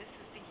you. This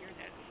is the year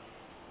that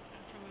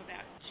from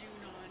about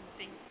June on,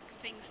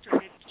 things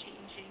started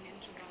changing in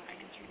July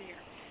and through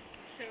there.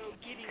 So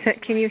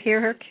can you hear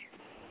her?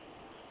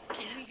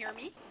 Can you hear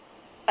me?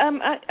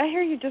 I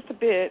hear you just a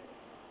bit,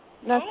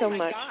 not so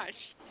much.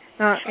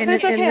 Gosh. And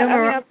that's okay. I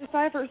mean, I've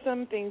deciphered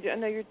some things. I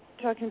know you're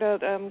talking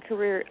about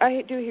career.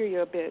 I do hear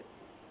you a bit.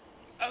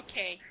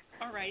 Okay.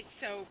 All right.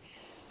 So,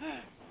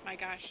 my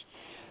gosh.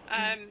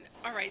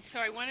 All right. So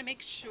I want to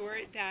make sure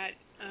that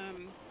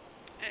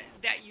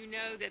that you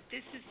know that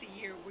this is the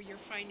year where your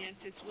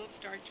finances will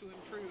start to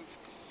improve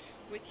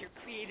with your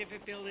creative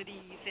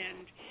abilities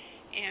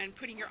and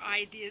putting your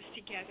ideas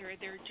together.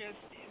 They're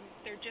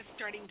just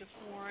starting to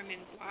form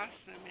and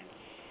blossom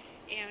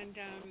and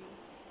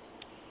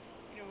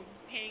you know,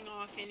 paying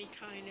off any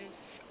kind of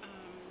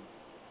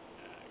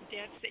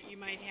debts that you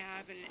might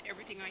have and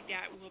everything like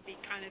that will be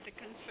kind of the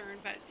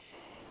concern, but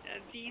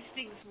these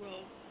things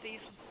will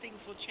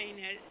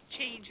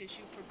change as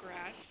you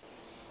progress.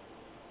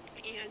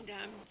 And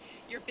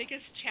your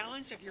biggest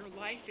challenge of your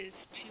life is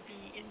to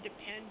be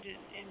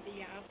independent and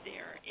be out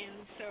there.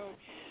 And so,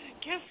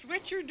 guess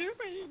what you're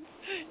doing?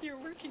 You're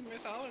working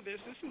with all of this.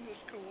 Isn't this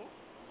cool?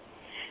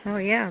 Oh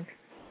yeah.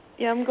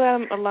 Yeah, I'm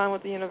glad I'm aligned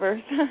with the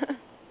universe.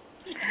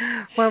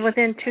 Well,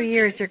 within 2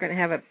 years, you're going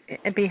to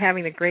be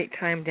having a great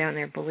time down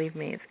there. Believe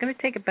me, it's going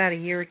to take about a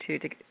year or two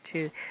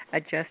to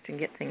adjust and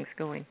get things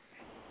going.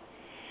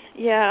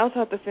 Yeah, I also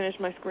have to finish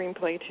my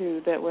screenplay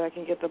too. That way, I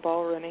can get the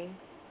ball rolling.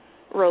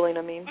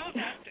 I mean. Oh,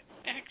 that's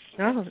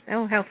excellent.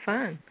 Oh, how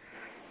fun!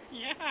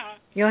 Yeah.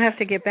 You'll have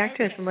to get back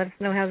to us and let us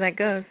know how that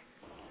goes.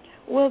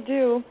 Will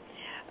do.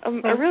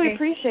 Okay. I really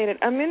appreciate it.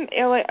 I'm in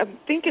LA. I'm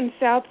thinking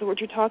south of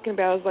what you're talking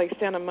about is like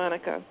Santa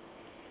Monica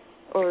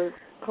or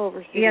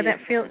Culver City.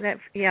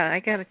 Yeah, I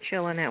got a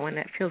chill on that one.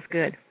 That feels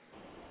good.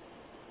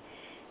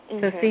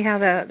 Okay. So see how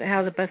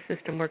the bus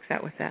system works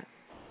out with that.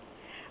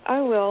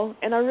 I will,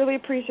 and I really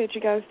appreciate you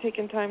guys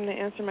taking time to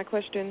answer my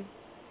question.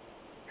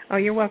 Oh,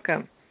 you're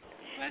welcome.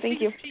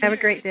 Thank you. Have a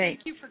great day.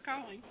 Thank you for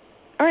calling.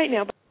 All right,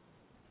 now.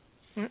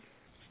 Paula?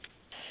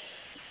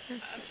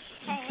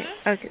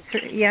 Okay. So,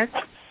 yes?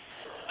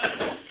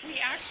 We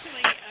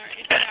actually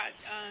it's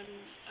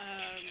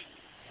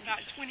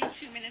about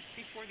 22 minutes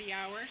before the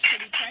hour, so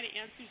we try to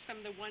answer some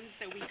of the ones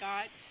that we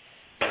got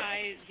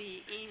by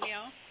the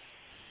email.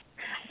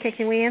 Okay,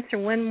 can we answer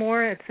one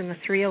more? It's in the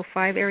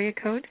 305 area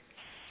code.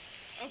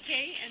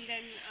 Okay, and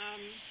then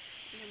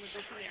we'll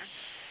go from there.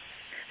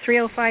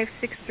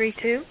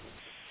 305-632.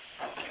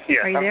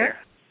 Yes, Are you I'm there?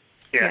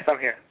 Here. Yes, I'm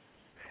here.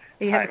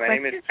 Hi, my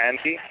name is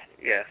Andy.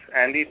 Yes,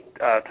 Andy,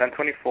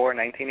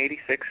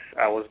 10/24/1986.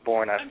 I was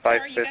born at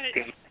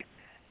 5:15.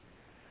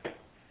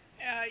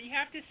 You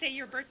have to say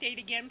your birth date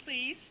again,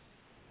 please.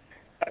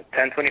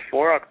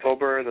 10/24,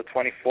 October the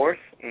 24th,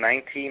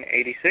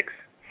 1986.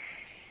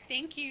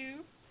 Thank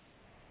you.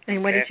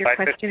 And what is your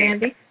question,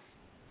 Andy?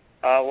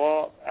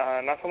 Well,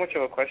 not so much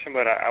of a question,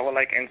 but I would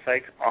like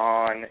insights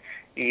on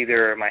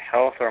either my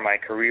health or my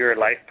career,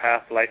 life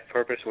path, life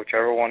purpose,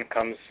 whichever one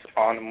comes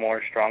on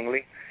more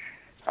strongly.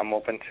 I'm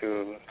open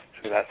to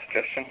that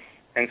suggestion.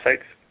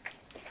 Insights.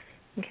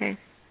 Okay.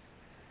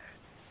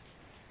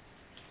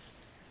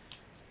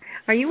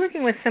 Are you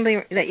working with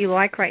somebody that you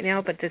like right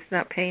now but that's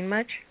not paying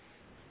much?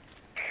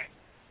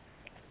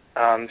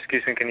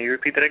 Excuse me, can you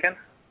repeat that again?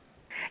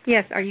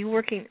 Yes. Are you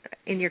working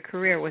in your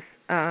career with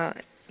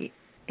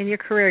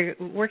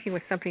working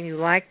with something you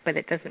like but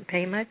it doesn't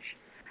pay much?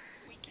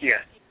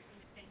 Yes.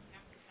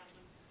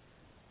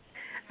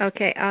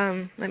 Okay.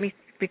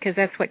 Because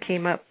that's what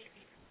came up.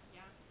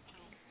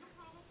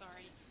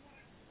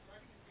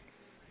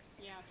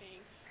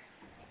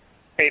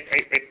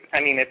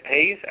 It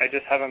pays. I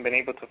just haven't been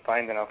able to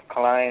find enough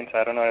clients.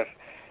 I don't know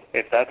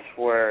if that's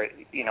where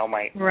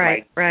my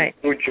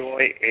true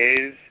joy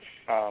is.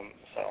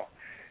 So.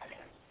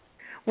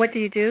 What do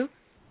you do?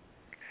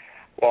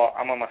 Well,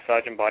 I'm a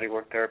massage and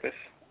bodywork therapist.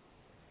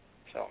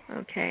 So.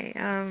 Okay.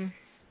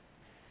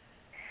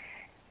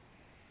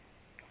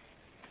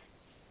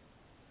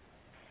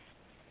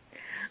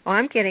 Well,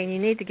 I'm getting you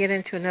need to get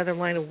into another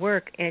line of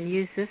work and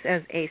use this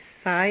as a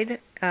side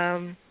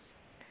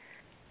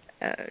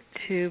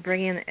to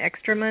bring in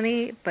extra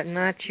money, but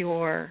not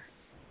your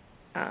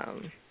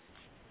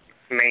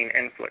main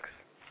influx.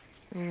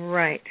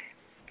 Right.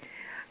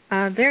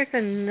 There's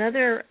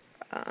another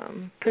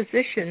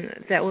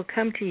position that will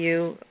come to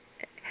you,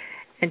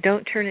 and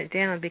don't turn it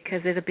down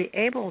because it'll be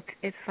able to,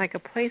 it's like a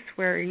place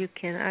where you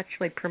can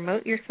actually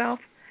promote yourself.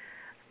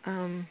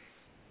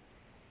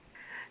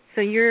 So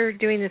you're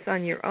doing this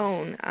on your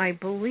own. I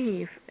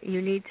believe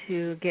you need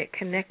to get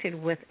connected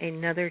with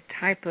another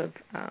type of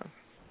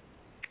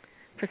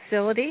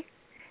facility.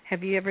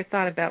 Have you ever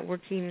thought about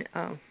working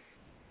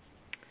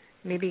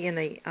maybe in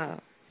a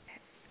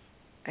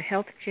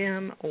health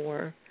gym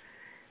or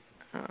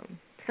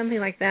something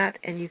like that,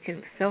 and you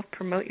can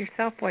self-promote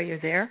yourself while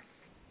you're there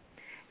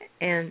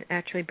and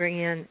actually bring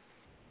in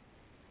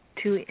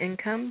two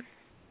incomes?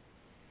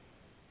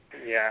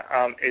 Yeah.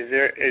 Is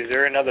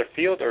there another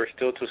field, or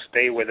still to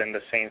stay within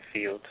the same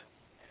field?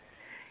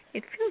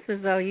 It feels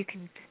as though you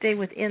can stay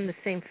within the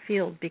same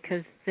field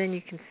because then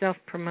you can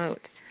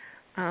self-promote.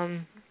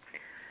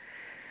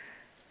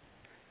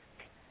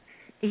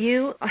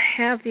 You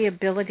have the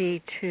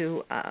ability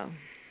to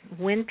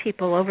win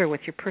people over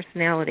with your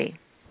personality.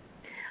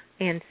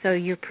 And so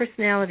your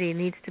personality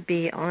needs to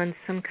be on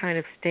some kind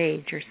of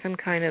stage or some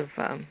kind of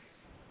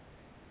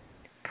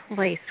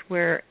place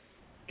where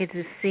it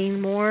is seen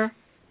more.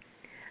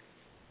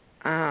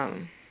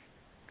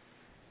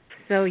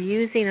 So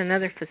using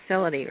another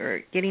facility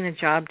or getting a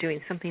job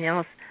doing something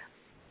else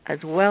as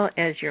well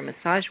as your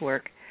massage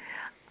work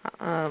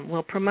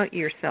will promote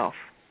yourself.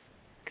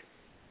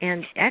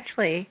 And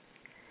actually,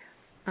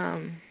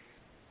 do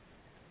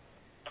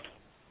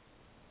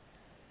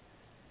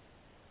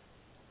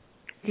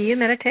you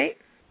meditate?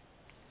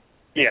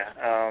 Yeah,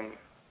 I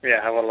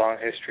have a long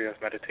history of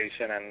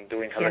meditation and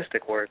doing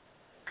holistic work.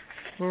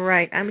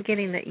 Right. I'm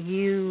getting that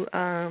you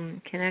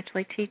can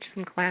actually teach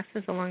some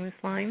classes along this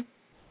line.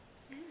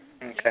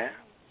 Okay.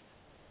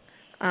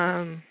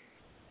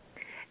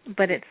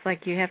 But it's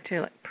like you have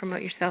to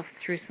promote yourself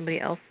through somebody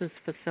else's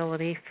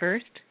facility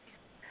first.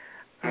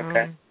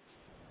 Okay.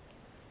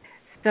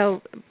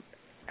 So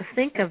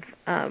think of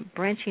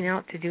branching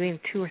out to doing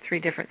 2 or 3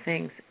 different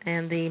things,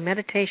 and the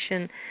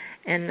meditation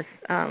and the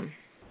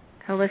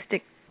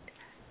holistic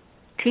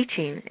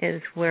teaching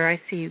is where I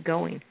see you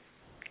going.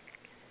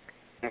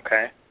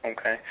 Okay.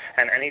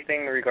 And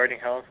anything regarding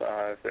health,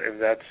 if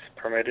that's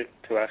permitted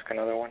to ask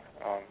another one?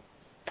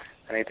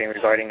 Anything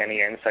regarding any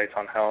insights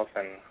on health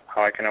and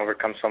how I can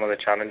overcome some of the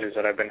challenges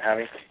that I've been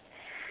having?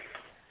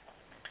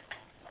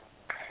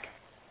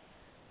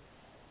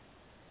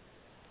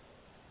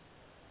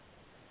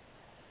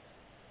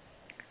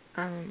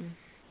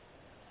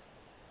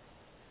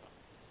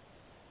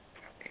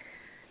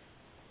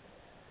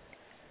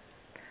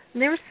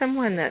 There was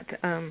someone that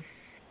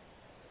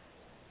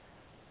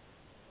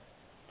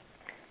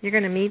you're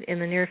going to meet in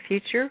the near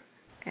future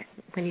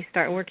when you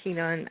start working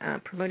on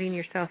promoting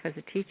yourself as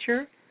a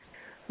teacher,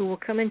 who will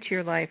come into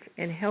your life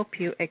and help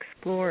you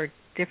explore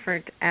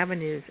different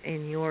avenues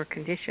in your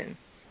condition.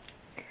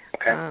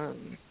 Okay.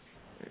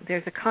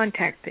 There's a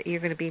contact that you're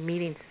going to be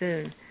meeting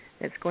soon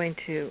that's going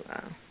to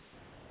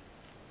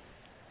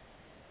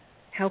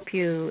help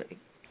you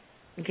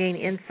gain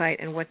insight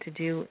in what to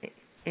do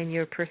in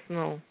your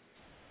personal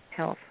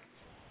health.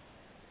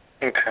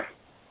 Okay.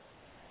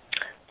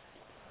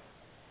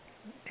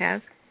 Yeah,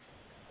 Tazz?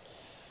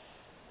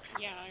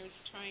 I was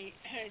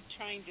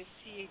trying to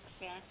see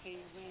exactly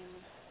when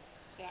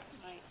that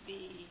might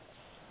be.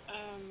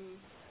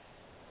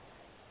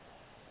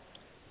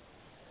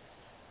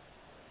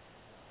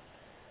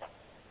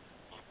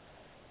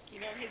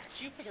 His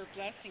Jupiter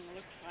blessing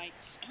looks like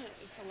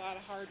it's a lot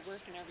of hard work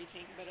and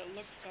everything, but it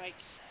looks like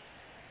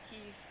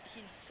he's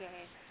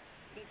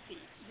let's see,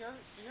 your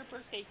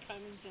birthday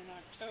comes in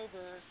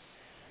October,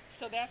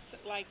 so that's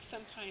like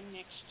sometime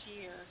next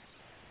year,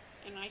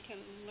 and I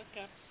can look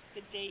up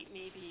the date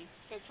maybe.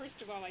 So first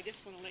of all, I just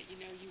want to let you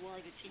know you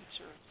are the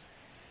teacher,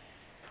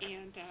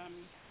 and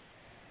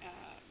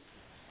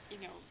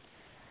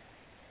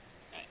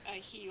a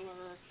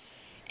healer,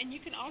 and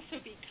you can also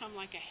become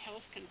like a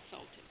health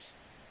consultant.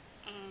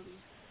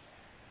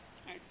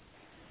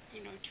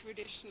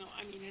 Traditional.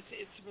 I mean,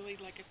 it's really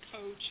like a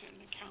coach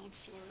and a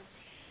counselor,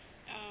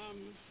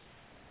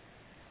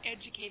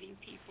 educating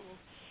people,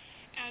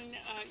 and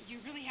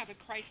you really have a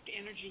Christ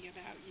energy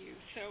about you.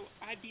 So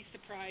I'd be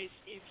surprised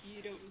if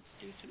you don't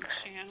do some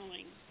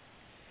channeling.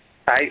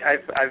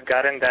 I've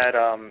gotten that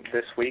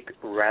this week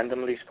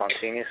randomly,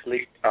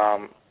 spontaneously,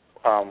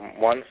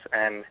 once,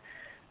 and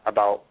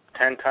about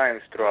 10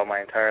 times throughout my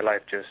entire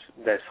life, just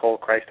this whole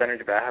Christ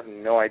energy, but I have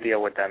no idea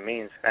what that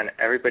means. And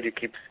everybody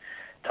keeps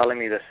telling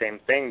me the same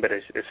thing, but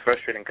it's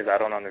frustrating because I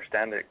don't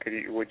understand it.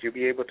 Would you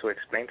be able to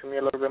explain to me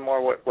a little bit more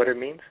what it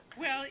means?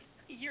 Well,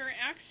 you're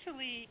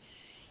actually,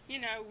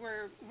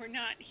 we're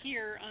not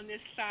here on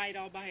this side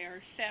all by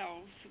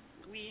ourselves.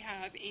 We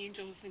have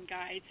angels and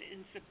guides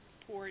and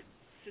support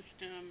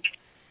system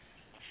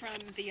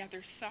from the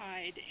other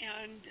side,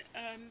 and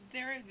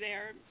they're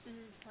there.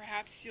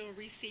 Perhaps you'll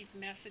receive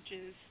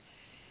messages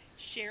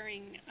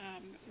sharing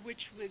which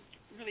would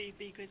really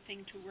be a good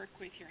thing to work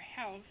with your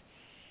health.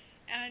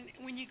 And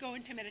when you go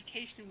into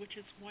meditation, which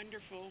is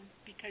wonderful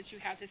because you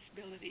have this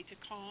ability to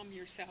calm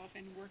yourself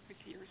and work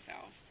with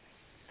yourself.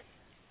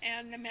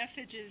 And the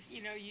message is,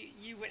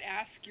 you would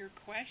ask your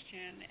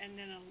question and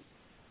then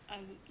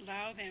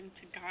allow them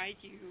to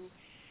guide you,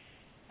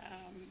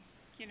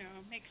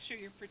 make sure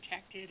you're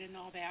protected and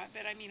all that.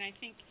 But, I mean, I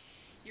think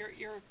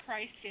you're a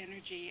Christ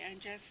energy, and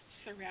just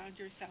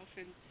surround yourself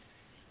in,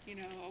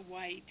 a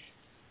white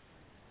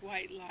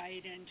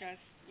light, and just,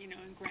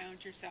 and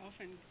ground yourself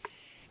and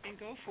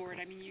go for it.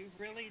 I mean, you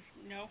really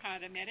know how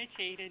to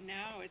meditate, and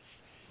now it's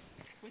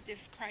with this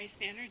Christ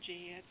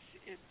energy.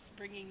 It'll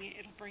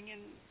bring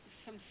in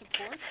some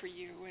support for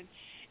you and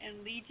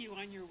lead you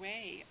on your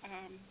way,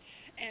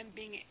 and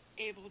being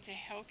able to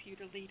help you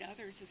to lead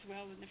others as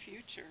well in the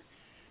future.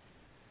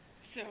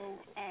 So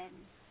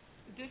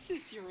this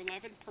is your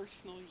 11th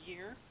personal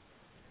year,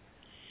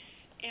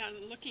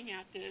 and looking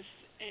at this,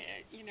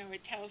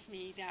 it tells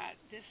me that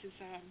this is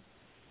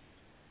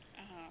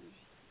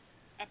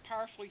a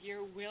powerful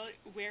year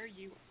where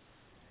you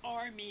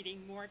are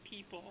meeting more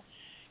people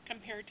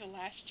compared to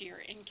last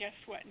year, and guess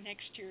what?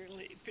 Next year it'll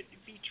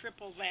be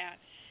triple that.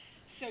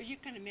 So you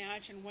can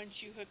imagine once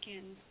you hook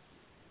in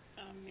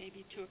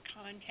maybe to a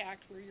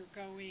contact where you're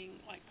going,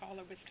 like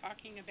Paula was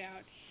talking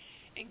about,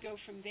 and go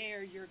from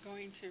there, you're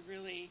going to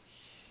really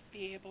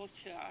be able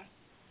to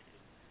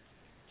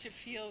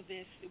feel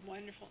this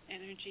wonderful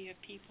energy of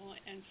people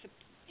and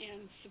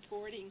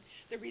supporting.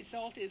 The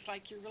result is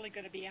like you're really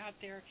going to be out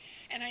there,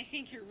 and I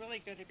think you're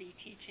really going to be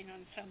teaching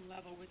on some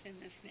level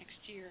within this next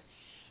year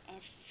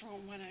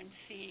from what I'm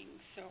seeing.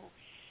 So,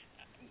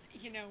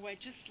 you know what,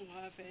 just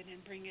love it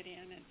and bring it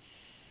in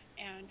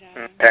and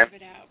give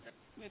it out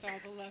with all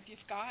the love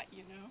you've got,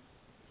 you know.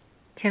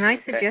 Can I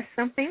suggest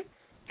something?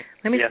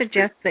 Let me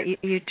suggest that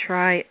you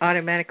try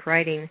automatic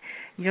writing.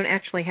 You don't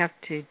actually have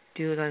to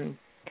do it on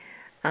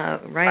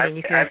writing.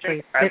 You can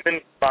I've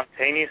been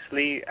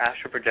spontaneously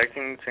astral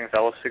projecting since I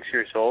was 6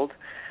 years old.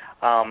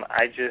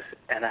 I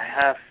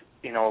have,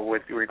 you know,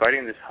 with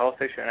regarding this health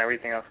issue and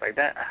everything else like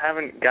that, I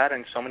haven't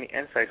gotten so many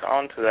insights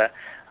onto that.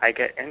 I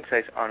get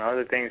insights on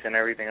other things and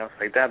everything else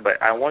like that,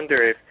 but I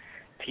wonder if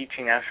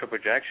teaching astral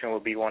projection will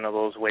be one of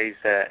those ways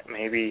that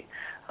maybe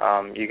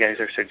you guys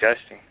are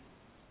suggesting.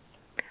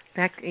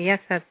 Yes,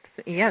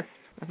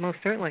 most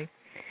certainly.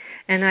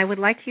 And I would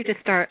like you to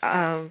start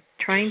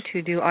trying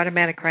to do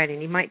automatic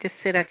writing. You might just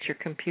sit at your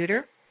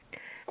computer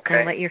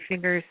and let your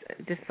fingers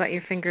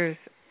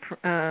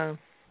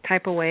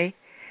type away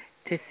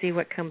to see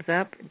what comes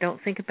up.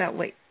 Don't think about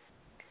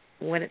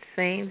what it's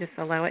saying. Just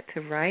allow it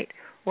to write.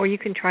 Or you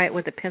can try it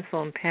with a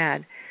pencil and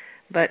pad.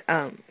 But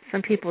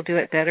some people do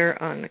it better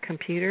on the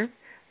computer,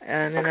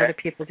 and then other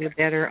people do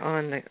better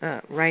on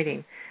the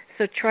writing.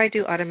 So try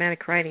do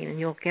automatic writing, and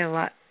you'll get a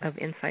lot of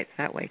insights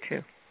that way,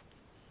 too.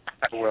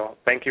 I will.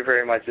 Thank you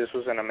very much. This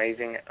was an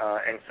amazing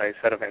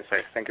set of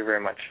insights. Thank you very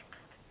much.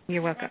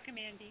 You're welcome. You're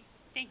welcome, Andy.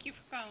 Thank you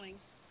for calling.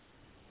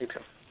 You too.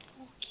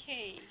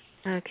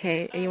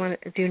 Okay. You want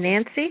to do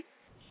Nancy?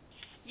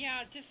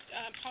 Yeah, just,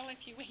 Paula, if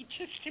you wait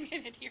just a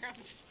minute here, I'm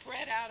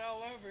spread out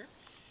all over.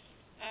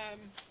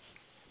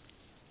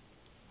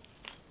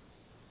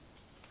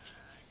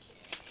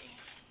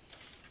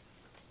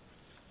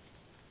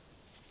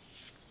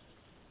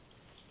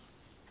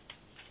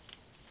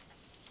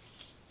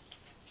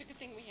 It's a good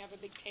thing we have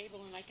a big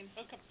table and I can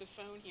hook up the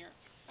phone here.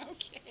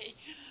 Okay.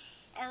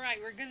 All right,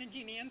 we're going to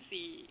do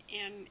Nancy.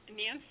 And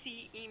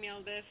Nancy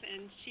emailed us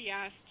and she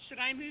asked, should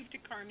I move to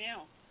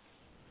Carmel?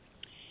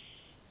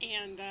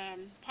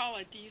 And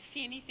Paula, do you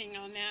see anything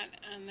on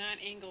that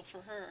angle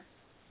for her?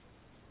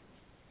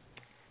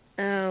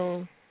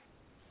 Oh,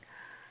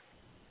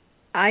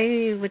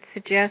 I would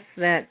suggest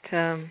that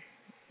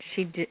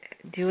she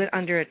do it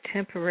under a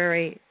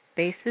temporary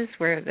basis,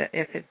 where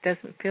if it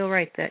doesn't feel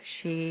right, that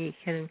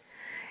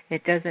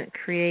it doesn't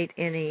create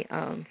any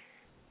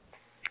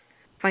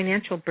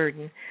financial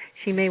burden.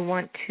 She may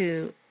want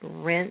to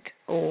rent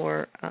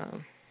or,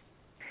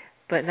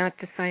 but not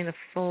to sign a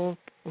full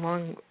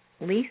long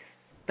lease.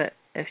 But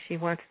if she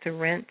wants to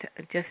rent,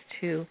 just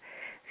to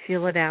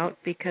feel it out,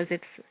 because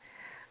it's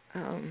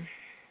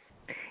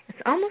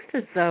almost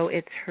as though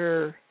it's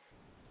her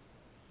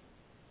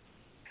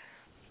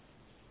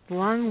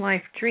long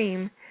life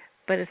dream,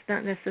 but it's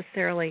not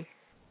necessarily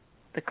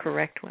the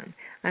correct one.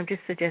 I'm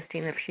just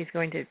suggesting if she's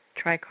going to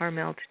try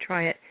Carmel, to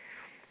try it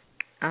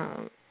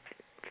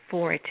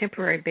for a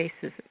temporary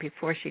basis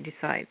before she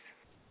decides.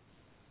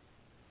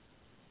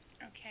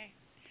 Okay.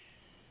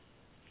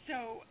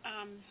 So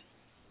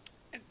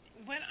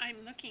what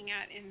I'm looking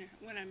at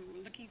when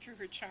I'm looking through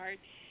her chart,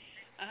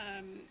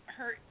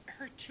 her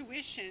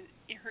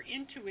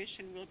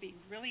intuition will be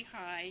really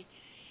high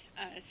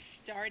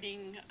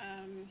starting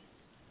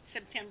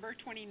September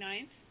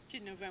 29th to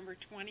November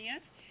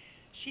 20th.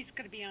 She's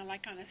going to be on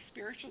a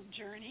spiritual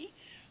journey,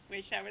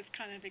 which that was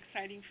kind of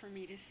exciting for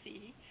me to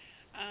see.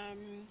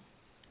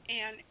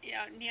 And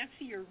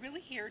Nancy, you're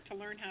really here to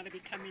learn how to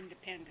become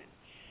independent.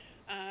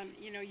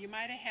 You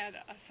might have had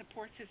a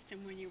support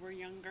system when you were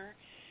younger,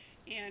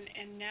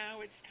 and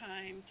now it's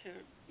time to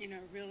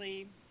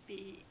really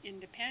be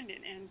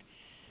independent. And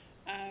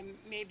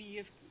maybe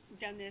you've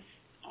done this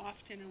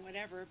often and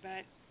whatever,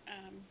 but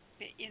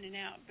in and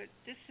out. But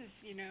this is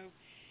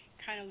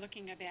kind of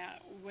looking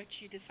about what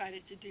you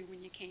decided to do when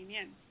you came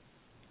in.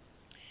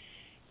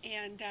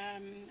 And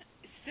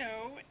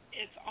so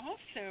it's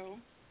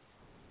also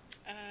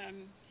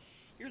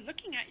you're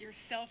looking at your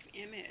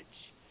self-image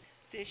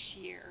this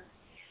year,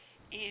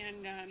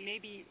 and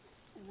maybe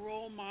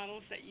role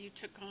models that you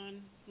took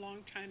on a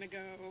long time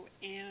ago,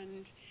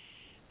 and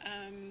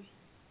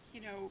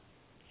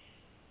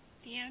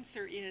the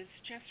answer is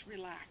just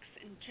relax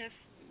and just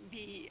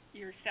be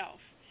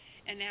yourself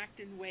and act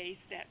in ways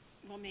that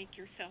will make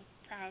yourself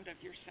proud of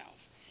yourself,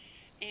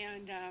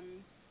 and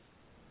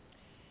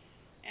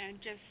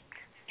just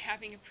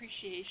having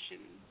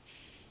appreciation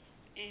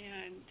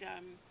and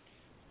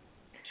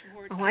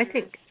toward others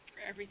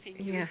for everything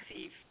you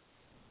receive.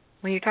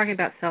 When you're talking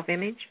about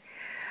self-image,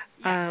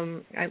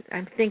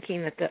 I'm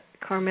thinking that the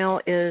Carmel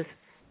is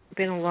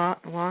been a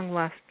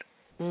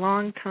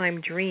long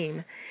time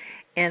dream,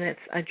 and it's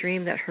a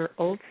dream that her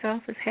old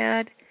self has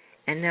had,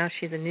 and now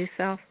she's a new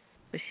self.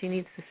 So she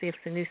needs to see if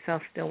the new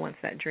self still wants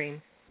that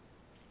dream.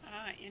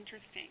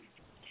 Interesting.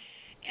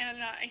 And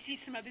I see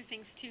some other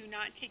things, too.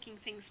 Not taking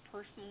things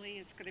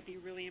personally is going to be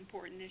really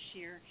important this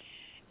year.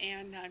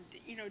 And,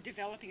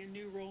 developing a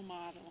new role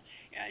model,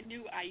 a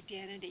new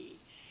identity.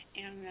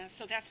 And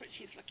so that's what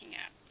she's looking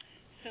at.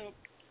 So,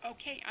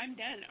 okay, I'm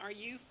done. Are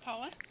you,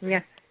 Paula?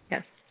 Yes.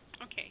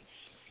 Okay.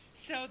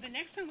 So the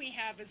next one we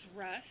have is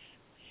Russ.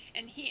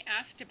 And he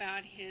asked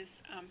about his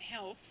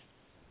health,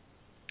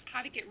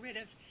 how to get rid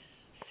of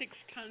 6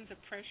 tons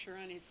of pressure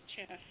on his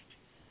chest,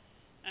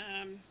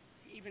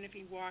 even if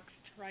he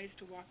tries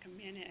to walk a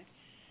minute.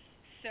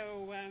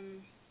 So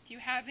do you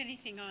have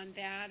anything on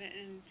that?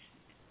 And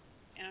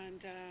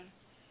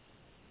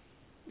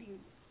we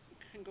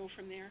can go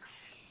from there.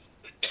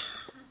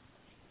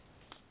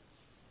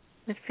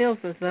 It feels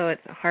as though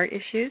it's heart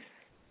issues.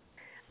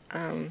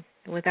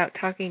 Without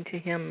talking to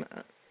him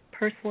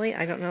personally,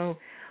 I don't know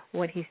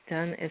what he's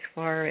done as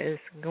far as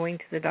going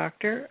to the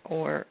doctor,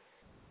 or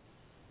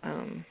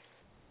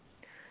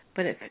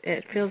but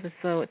it feels as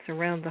though it's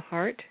around the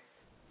heart.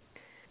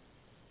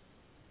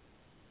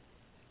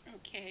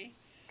 Okay.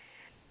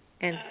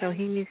 And so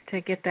he needs to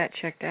get that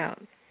checked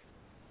out.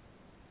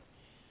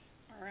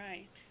 All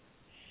right.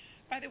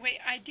 By the way,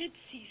 I did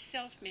see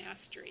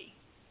self-mastery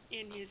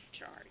in his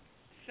chart.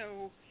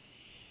 So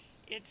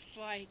it's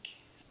like,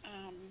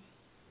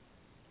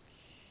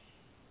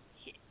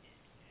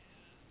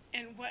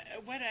 and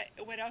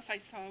what else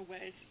I saw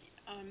was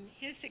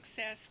his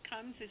success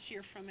comes this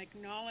year from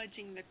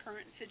acknowledging the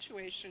current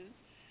situation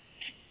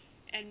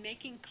and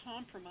making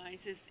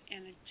compromises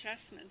and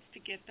adjustments to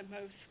get the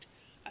most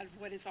out of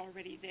what is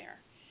already there.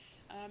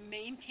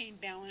 Maintain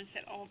balance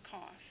at all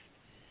costs.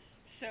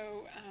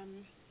 So,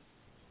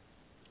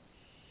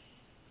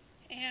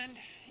 and,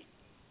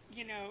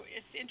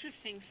 it's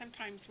interesting.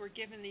 Sometimes we're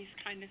given these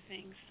kind of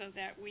things so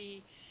that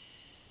we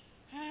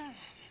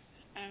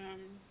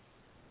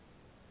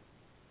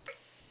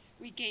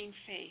gain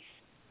faith,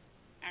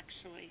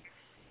 actually.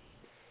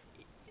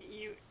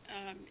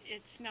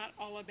 It's not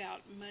all about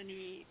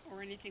money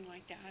or anything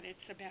like that.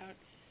 It's about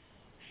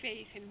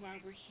faith in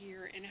why we're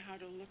here and how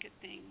to look at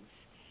things.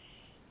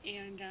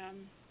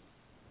 And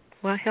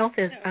well, health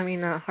is,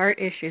 heart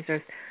issues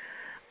are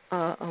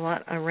a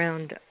lot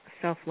around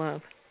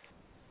self-love.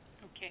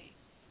 Okay,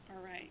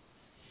 all right.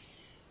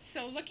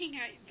 So looking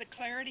at the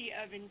clarity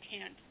of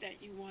intent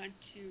that you want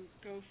to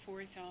go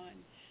forth on,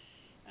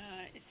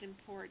 it's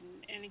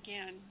important. And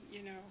again,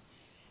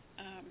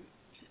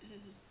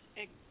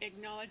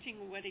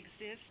 acknowledging what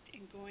exists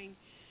and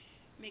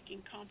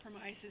making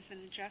compromises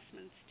and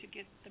adjustments to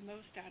get the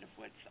most out of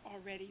what's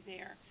already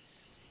there,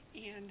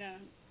 and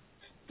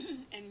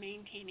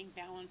maintaining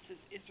balance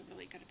is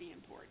really going to be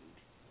important.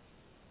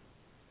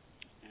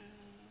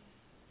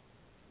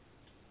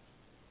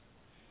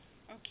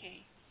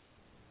 Okay.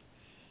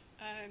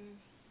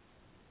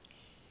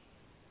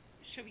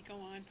 Should we go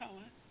on,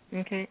 Paula?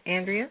 Okay,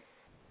 Andrea,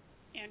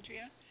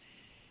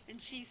 and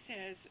she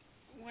says,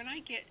 when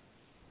I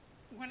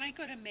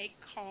go to make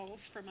calls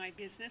for my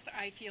business,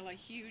 I feel a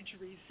huge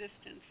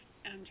resistance,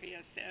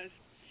 Andrea says,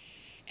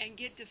 and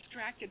get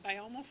distracted by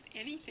almost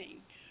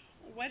anything.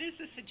 What is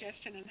the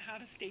suggestion on how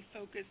to stay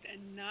focused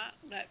and not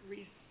let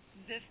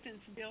resistance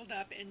build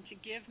up and to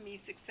give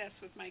me success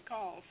with my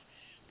calls?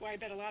 Boy, I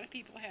bet a lot of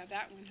people have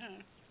that one,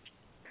 huh?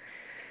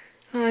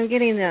 I'm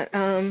getting that.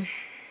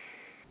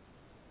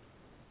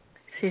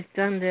 She's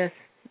done this,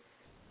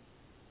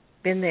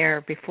 been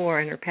there before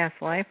in her past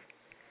life.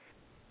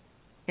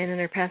 And in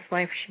her past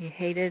life, she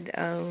hated,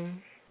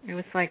 it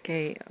was like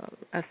a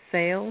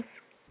sales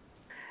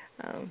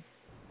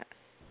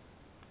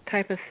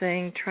type of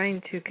thing,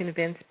 trying to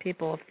convince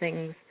people of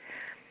things.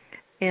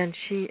 And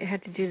she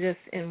had to do this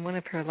in one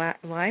of her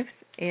lives,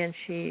 and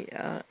she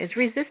is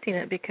resisting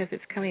it because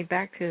it's coming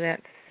back to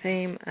that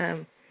same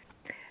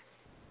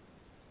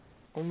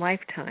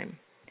lifetime.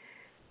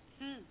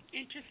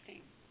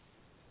 Interesting.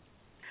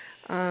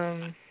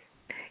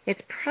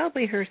 It's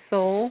probably her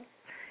soul.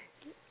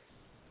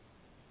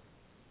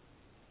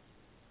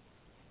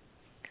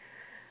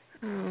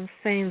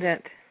 Saying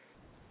that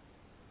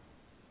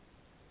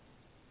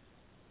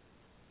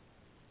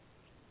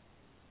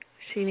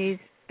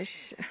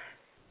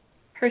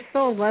her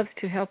soul loves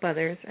to help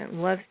others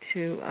and loves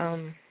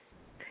to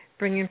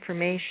bring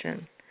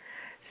information.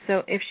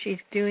 So if she's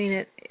doing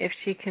it, if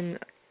she can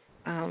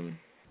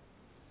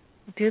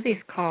do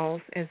these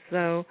calls as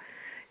though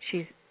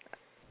she's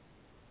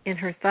in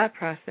her thought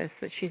process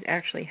that she's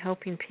actually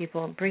helping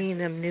people and bringing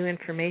them new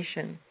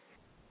information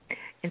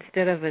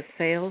instead of a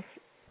sales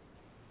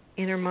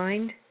in her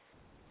mind.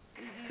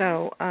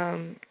 So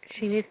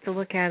she needs to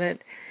look at it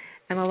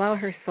and allow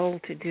her soul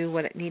to do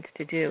what it needs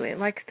to do. It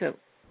likes to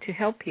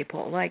help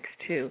people. It likes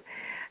to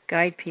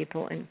guide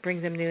people and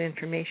bring them new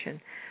information.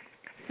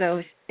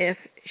 So if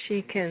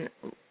she can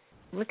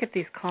look at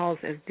these calls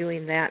as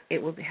doing that,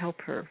 it will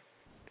help her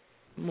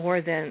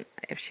more than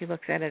if she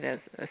looks at it as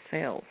a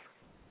sales.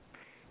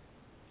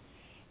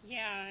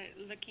 Yeah,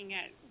 looking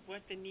at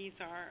what the needs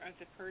are of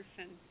the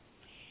person.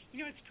 You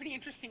know, it's pretty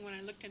interesting. When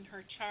I looked in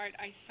her chart,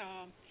 I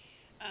saw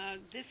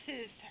this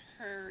is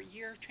her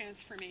year of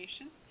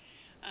transformation,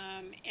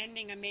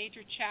 ending a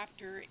major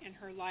chapter in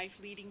her life,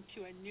 leading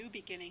to a new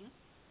beginning.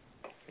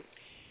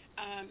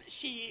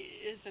 She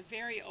is a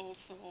very old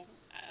soul,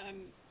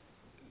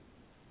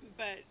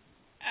 but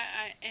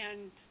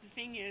and the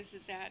thing is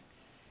that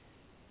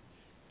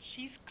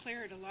she's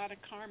cleared a lot of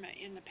karma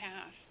in the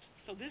past.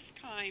 So this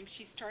time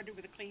she started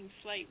with a clean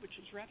slate, which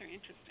was rather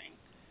interesting.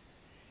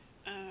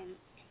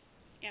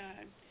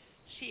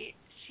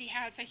 She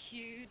has a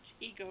huge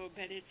ego,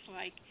 but it's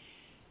like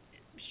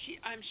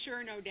I'm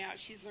sure, no doubt,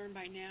 she's learned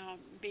by now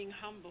being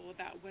humble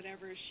about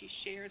whatever she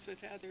shares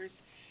with others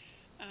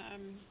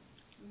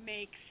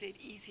makes it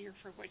easier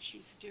for what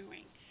she's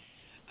doing.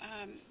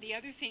 The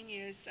other thing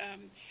is,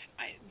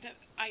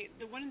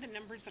 one of the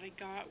numbers that I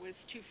got was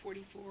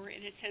 244,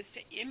 and it says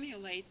to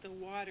emulate the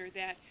water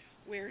that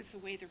wears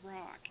away the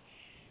rock.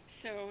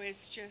 So it's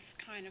just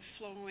kind of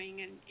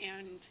flowing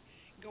and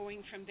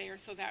going from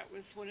there. So that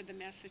was one of the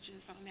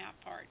messages on that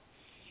part.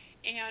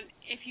 And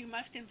if you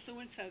must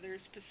influence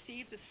others,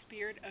 perceive the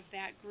spirit of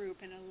that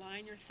group and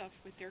align yourself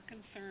with their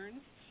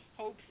concerns,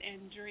 hopes,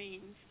 and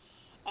dreams.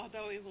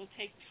 Although it will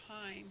take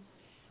time,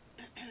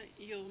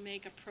 you'll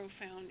make a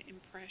profound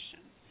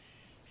impression.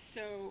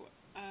 So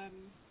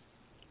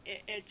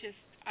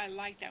I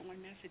like that one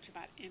message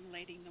about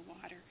emulating the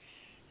water.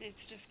 It's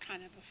just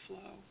kind of a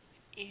flow,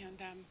 and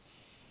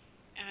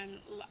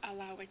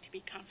allow it to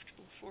be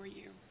comfortable for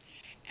you.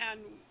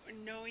 And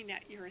knowing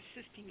that you're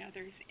assisting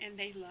others, and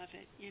they love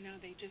it,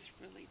 they just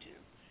really do.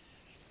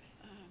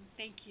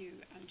 Thank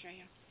you,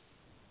 Andrea.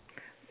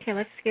 Okay,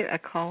 let's get a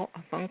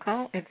phone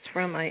call. It's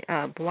from a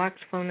blocked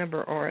phone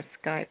number or a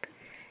Skype.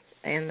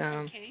 And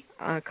okay.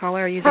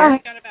 Caller, are you there?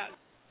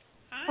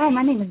 Hi,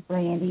 my name is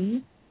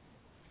Brandy.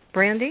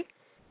 Brandy?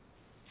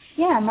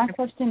 Yeah, my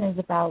question is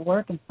about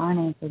work and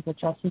finances,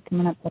 which I'll see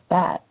coming up with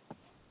that.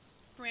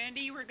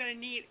 Brandy, we're going to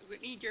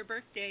need your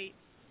birth date.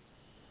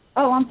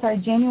 Oh, I'm sorry,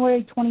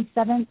 January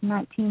 27th,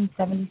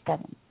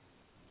 1977.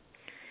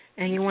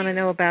 And you want to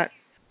know about,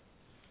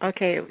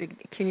 okay,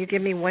 can you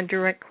give me one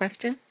direct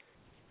question?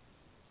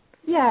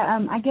 Yeah,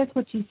 I guess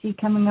what you see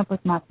coming up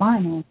with my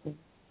finances.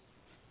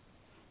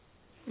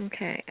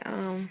 Okay.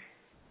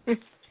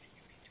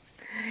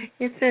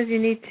 It says you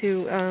need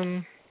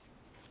to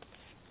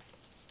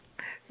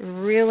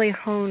really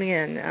hone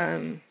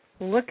in.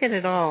 Look at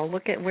it all.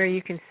 Look at where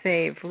you can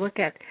save.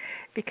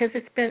 Because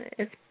it's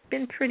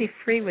been pretty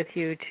free with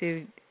you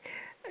to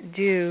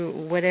do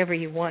whatever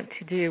you want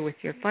to do with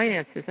your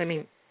finances. I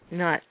mean,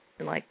 not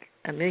like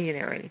a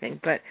millionaire or anything,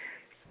 but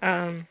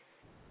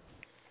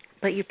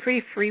you're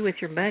pretty free with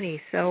your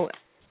money. So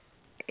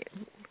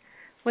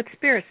what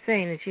Spirit's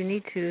saying is you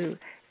need to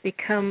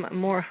become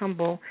more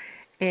humble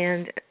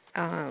and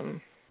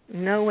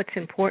know what's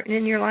important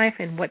in your life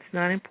and what's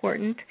not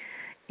important,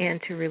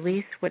 and to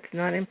release what's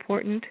not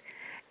important,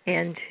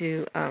 and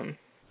to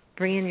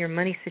bring in your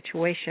money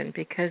situation,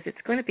 because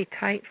it's going to be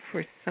tight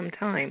for some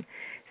time.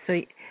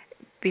 So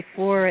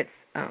before it's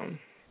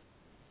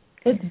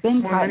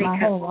been tight my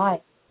whole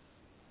life.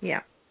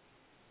 Yeah.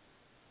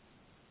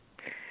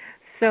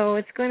 So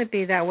it's going to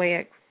be that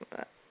way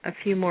a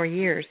few more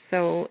years.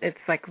 So it's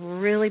like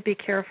really be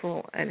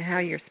careful in how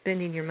you're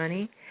spending your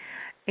money.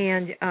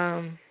 And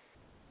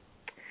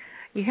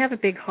you have a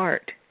big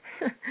heart.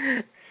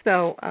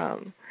 So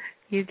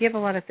you give a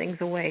lot of things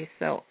away.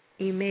 So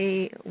you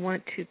may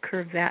want to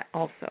curb that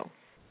also.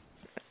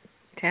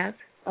 Tazz?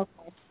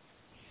 Okay.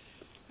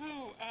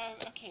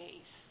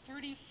 Okay.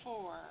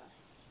 34.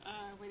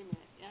 Wait a minute.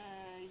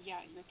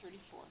 Yeah, you're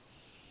 34.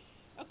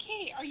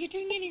 Okay. Are you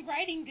doing any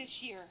writing this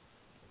year?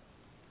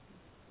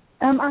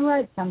 I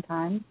write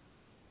sometimes.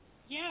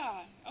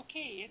 Yeah,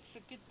 okay, it's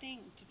a good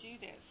thing to do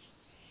this.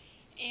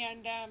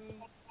 And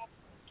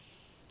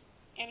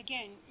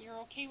again, you're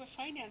okay with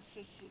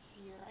finances this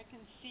year. I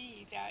can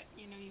see that,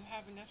 you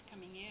have enough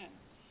coming in.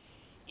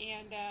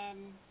 And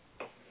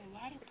the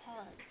latter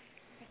part,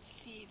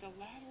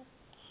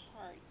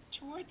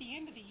 toward the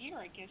end of the year,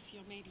 I guess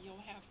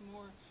you'll have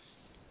more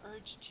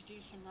urge to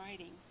do some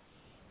writing.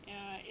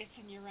 It's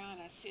in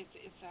Uranus.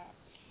 It's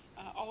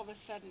all of a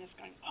sudden it's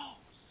going, oh,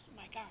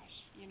 my gosh,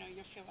 you'll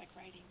feel like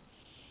writing.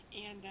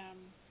 And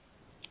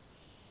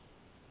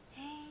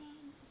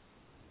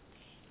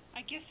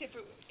I guess if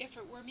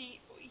it were me,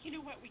 you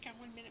know what, we got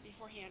 1 minute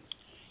beforehand.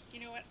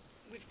 You know what,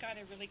 we've got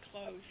to really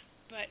close.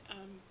 But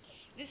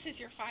this is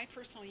your 5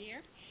 personal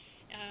year.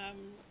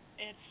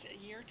 It's a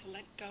year to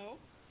let go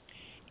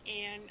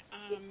and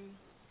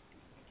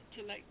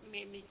to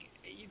maybe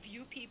you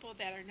view people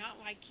that are not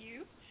like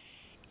you,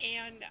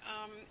 and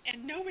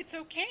know it's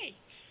okay.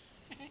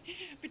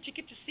 But you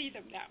get to see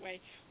them that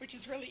way, which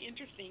is really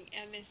interesting,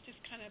 and it's just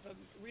kind of a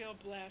real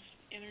blessed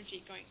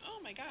energy going,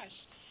 oh my gosh.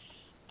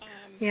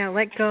 Yeah,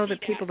 let go of the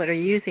people that are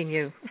using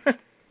you.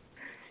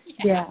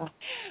 Yeah.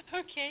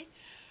 Okay.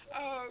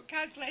 Oh,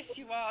 God bless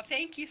you all.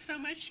 Thank you so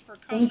much for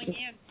calling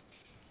in.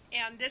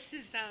 And this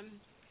is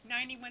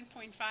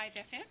 91.5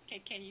 FM,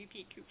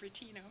 KKUP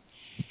Cupertino.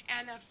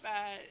 And if,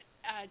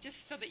 just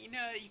so that you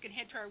know, you can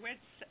head to our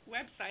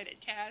website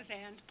at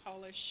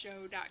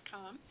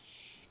tazzandpaulashow.com.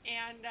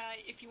 And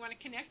if you want to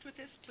connect with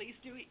us, please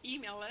do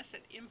email us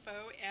at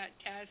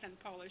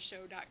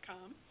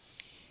info@tazzandpaulashow.com.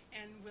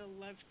 And we'll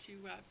love to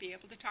be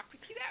able to talk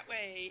with you that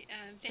way.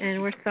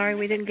 And we're sorry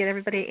we didn't get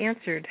everybody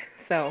answered.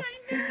 So. I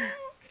know.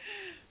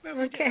 But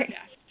we're doing our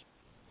best.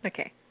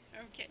 Okay.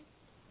 Okay.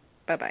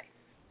 Bye-bye.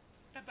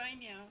 Bye-bye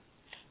now.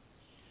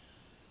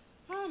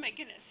 Oh, my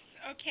goodness.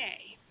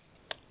 Okay.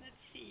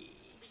 Let's see.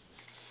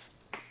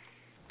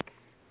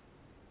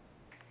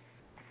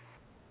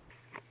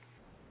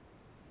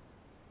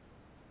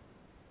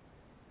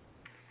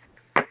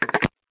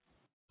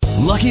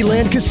 Lucky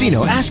Land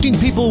Casino, asking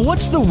people,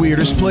 what's the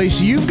weirdest place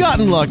you've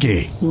gotten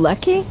lucky?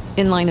 Lucky?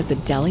 In line at the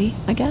deli,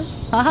 I guess?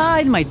 Aha,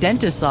 in my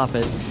dentist's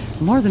office.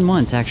 More than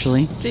once,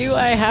 actually. Do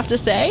I have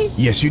to say?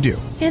 Yes, you do.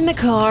 In the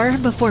car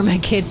before my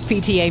kids'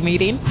 PTA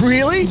meeting.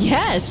 Really?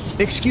 Yes.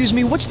 Excuse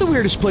me, what's the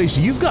weirdest place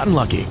you've gotten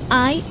lucky?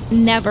 I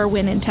never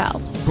win and tell.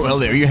 Well,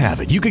 there you have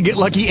it. You can get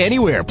lucky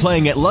anywhere,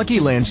 playing at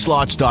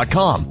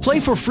LuckyLandSlots.com.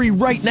 Play for free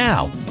right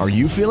now. Are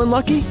you feeling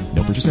lucky?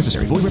 No purchase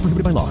necessary. Void where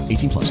prohibited by law.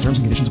 18+. Terms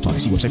and conditions apply.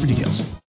 See website for details.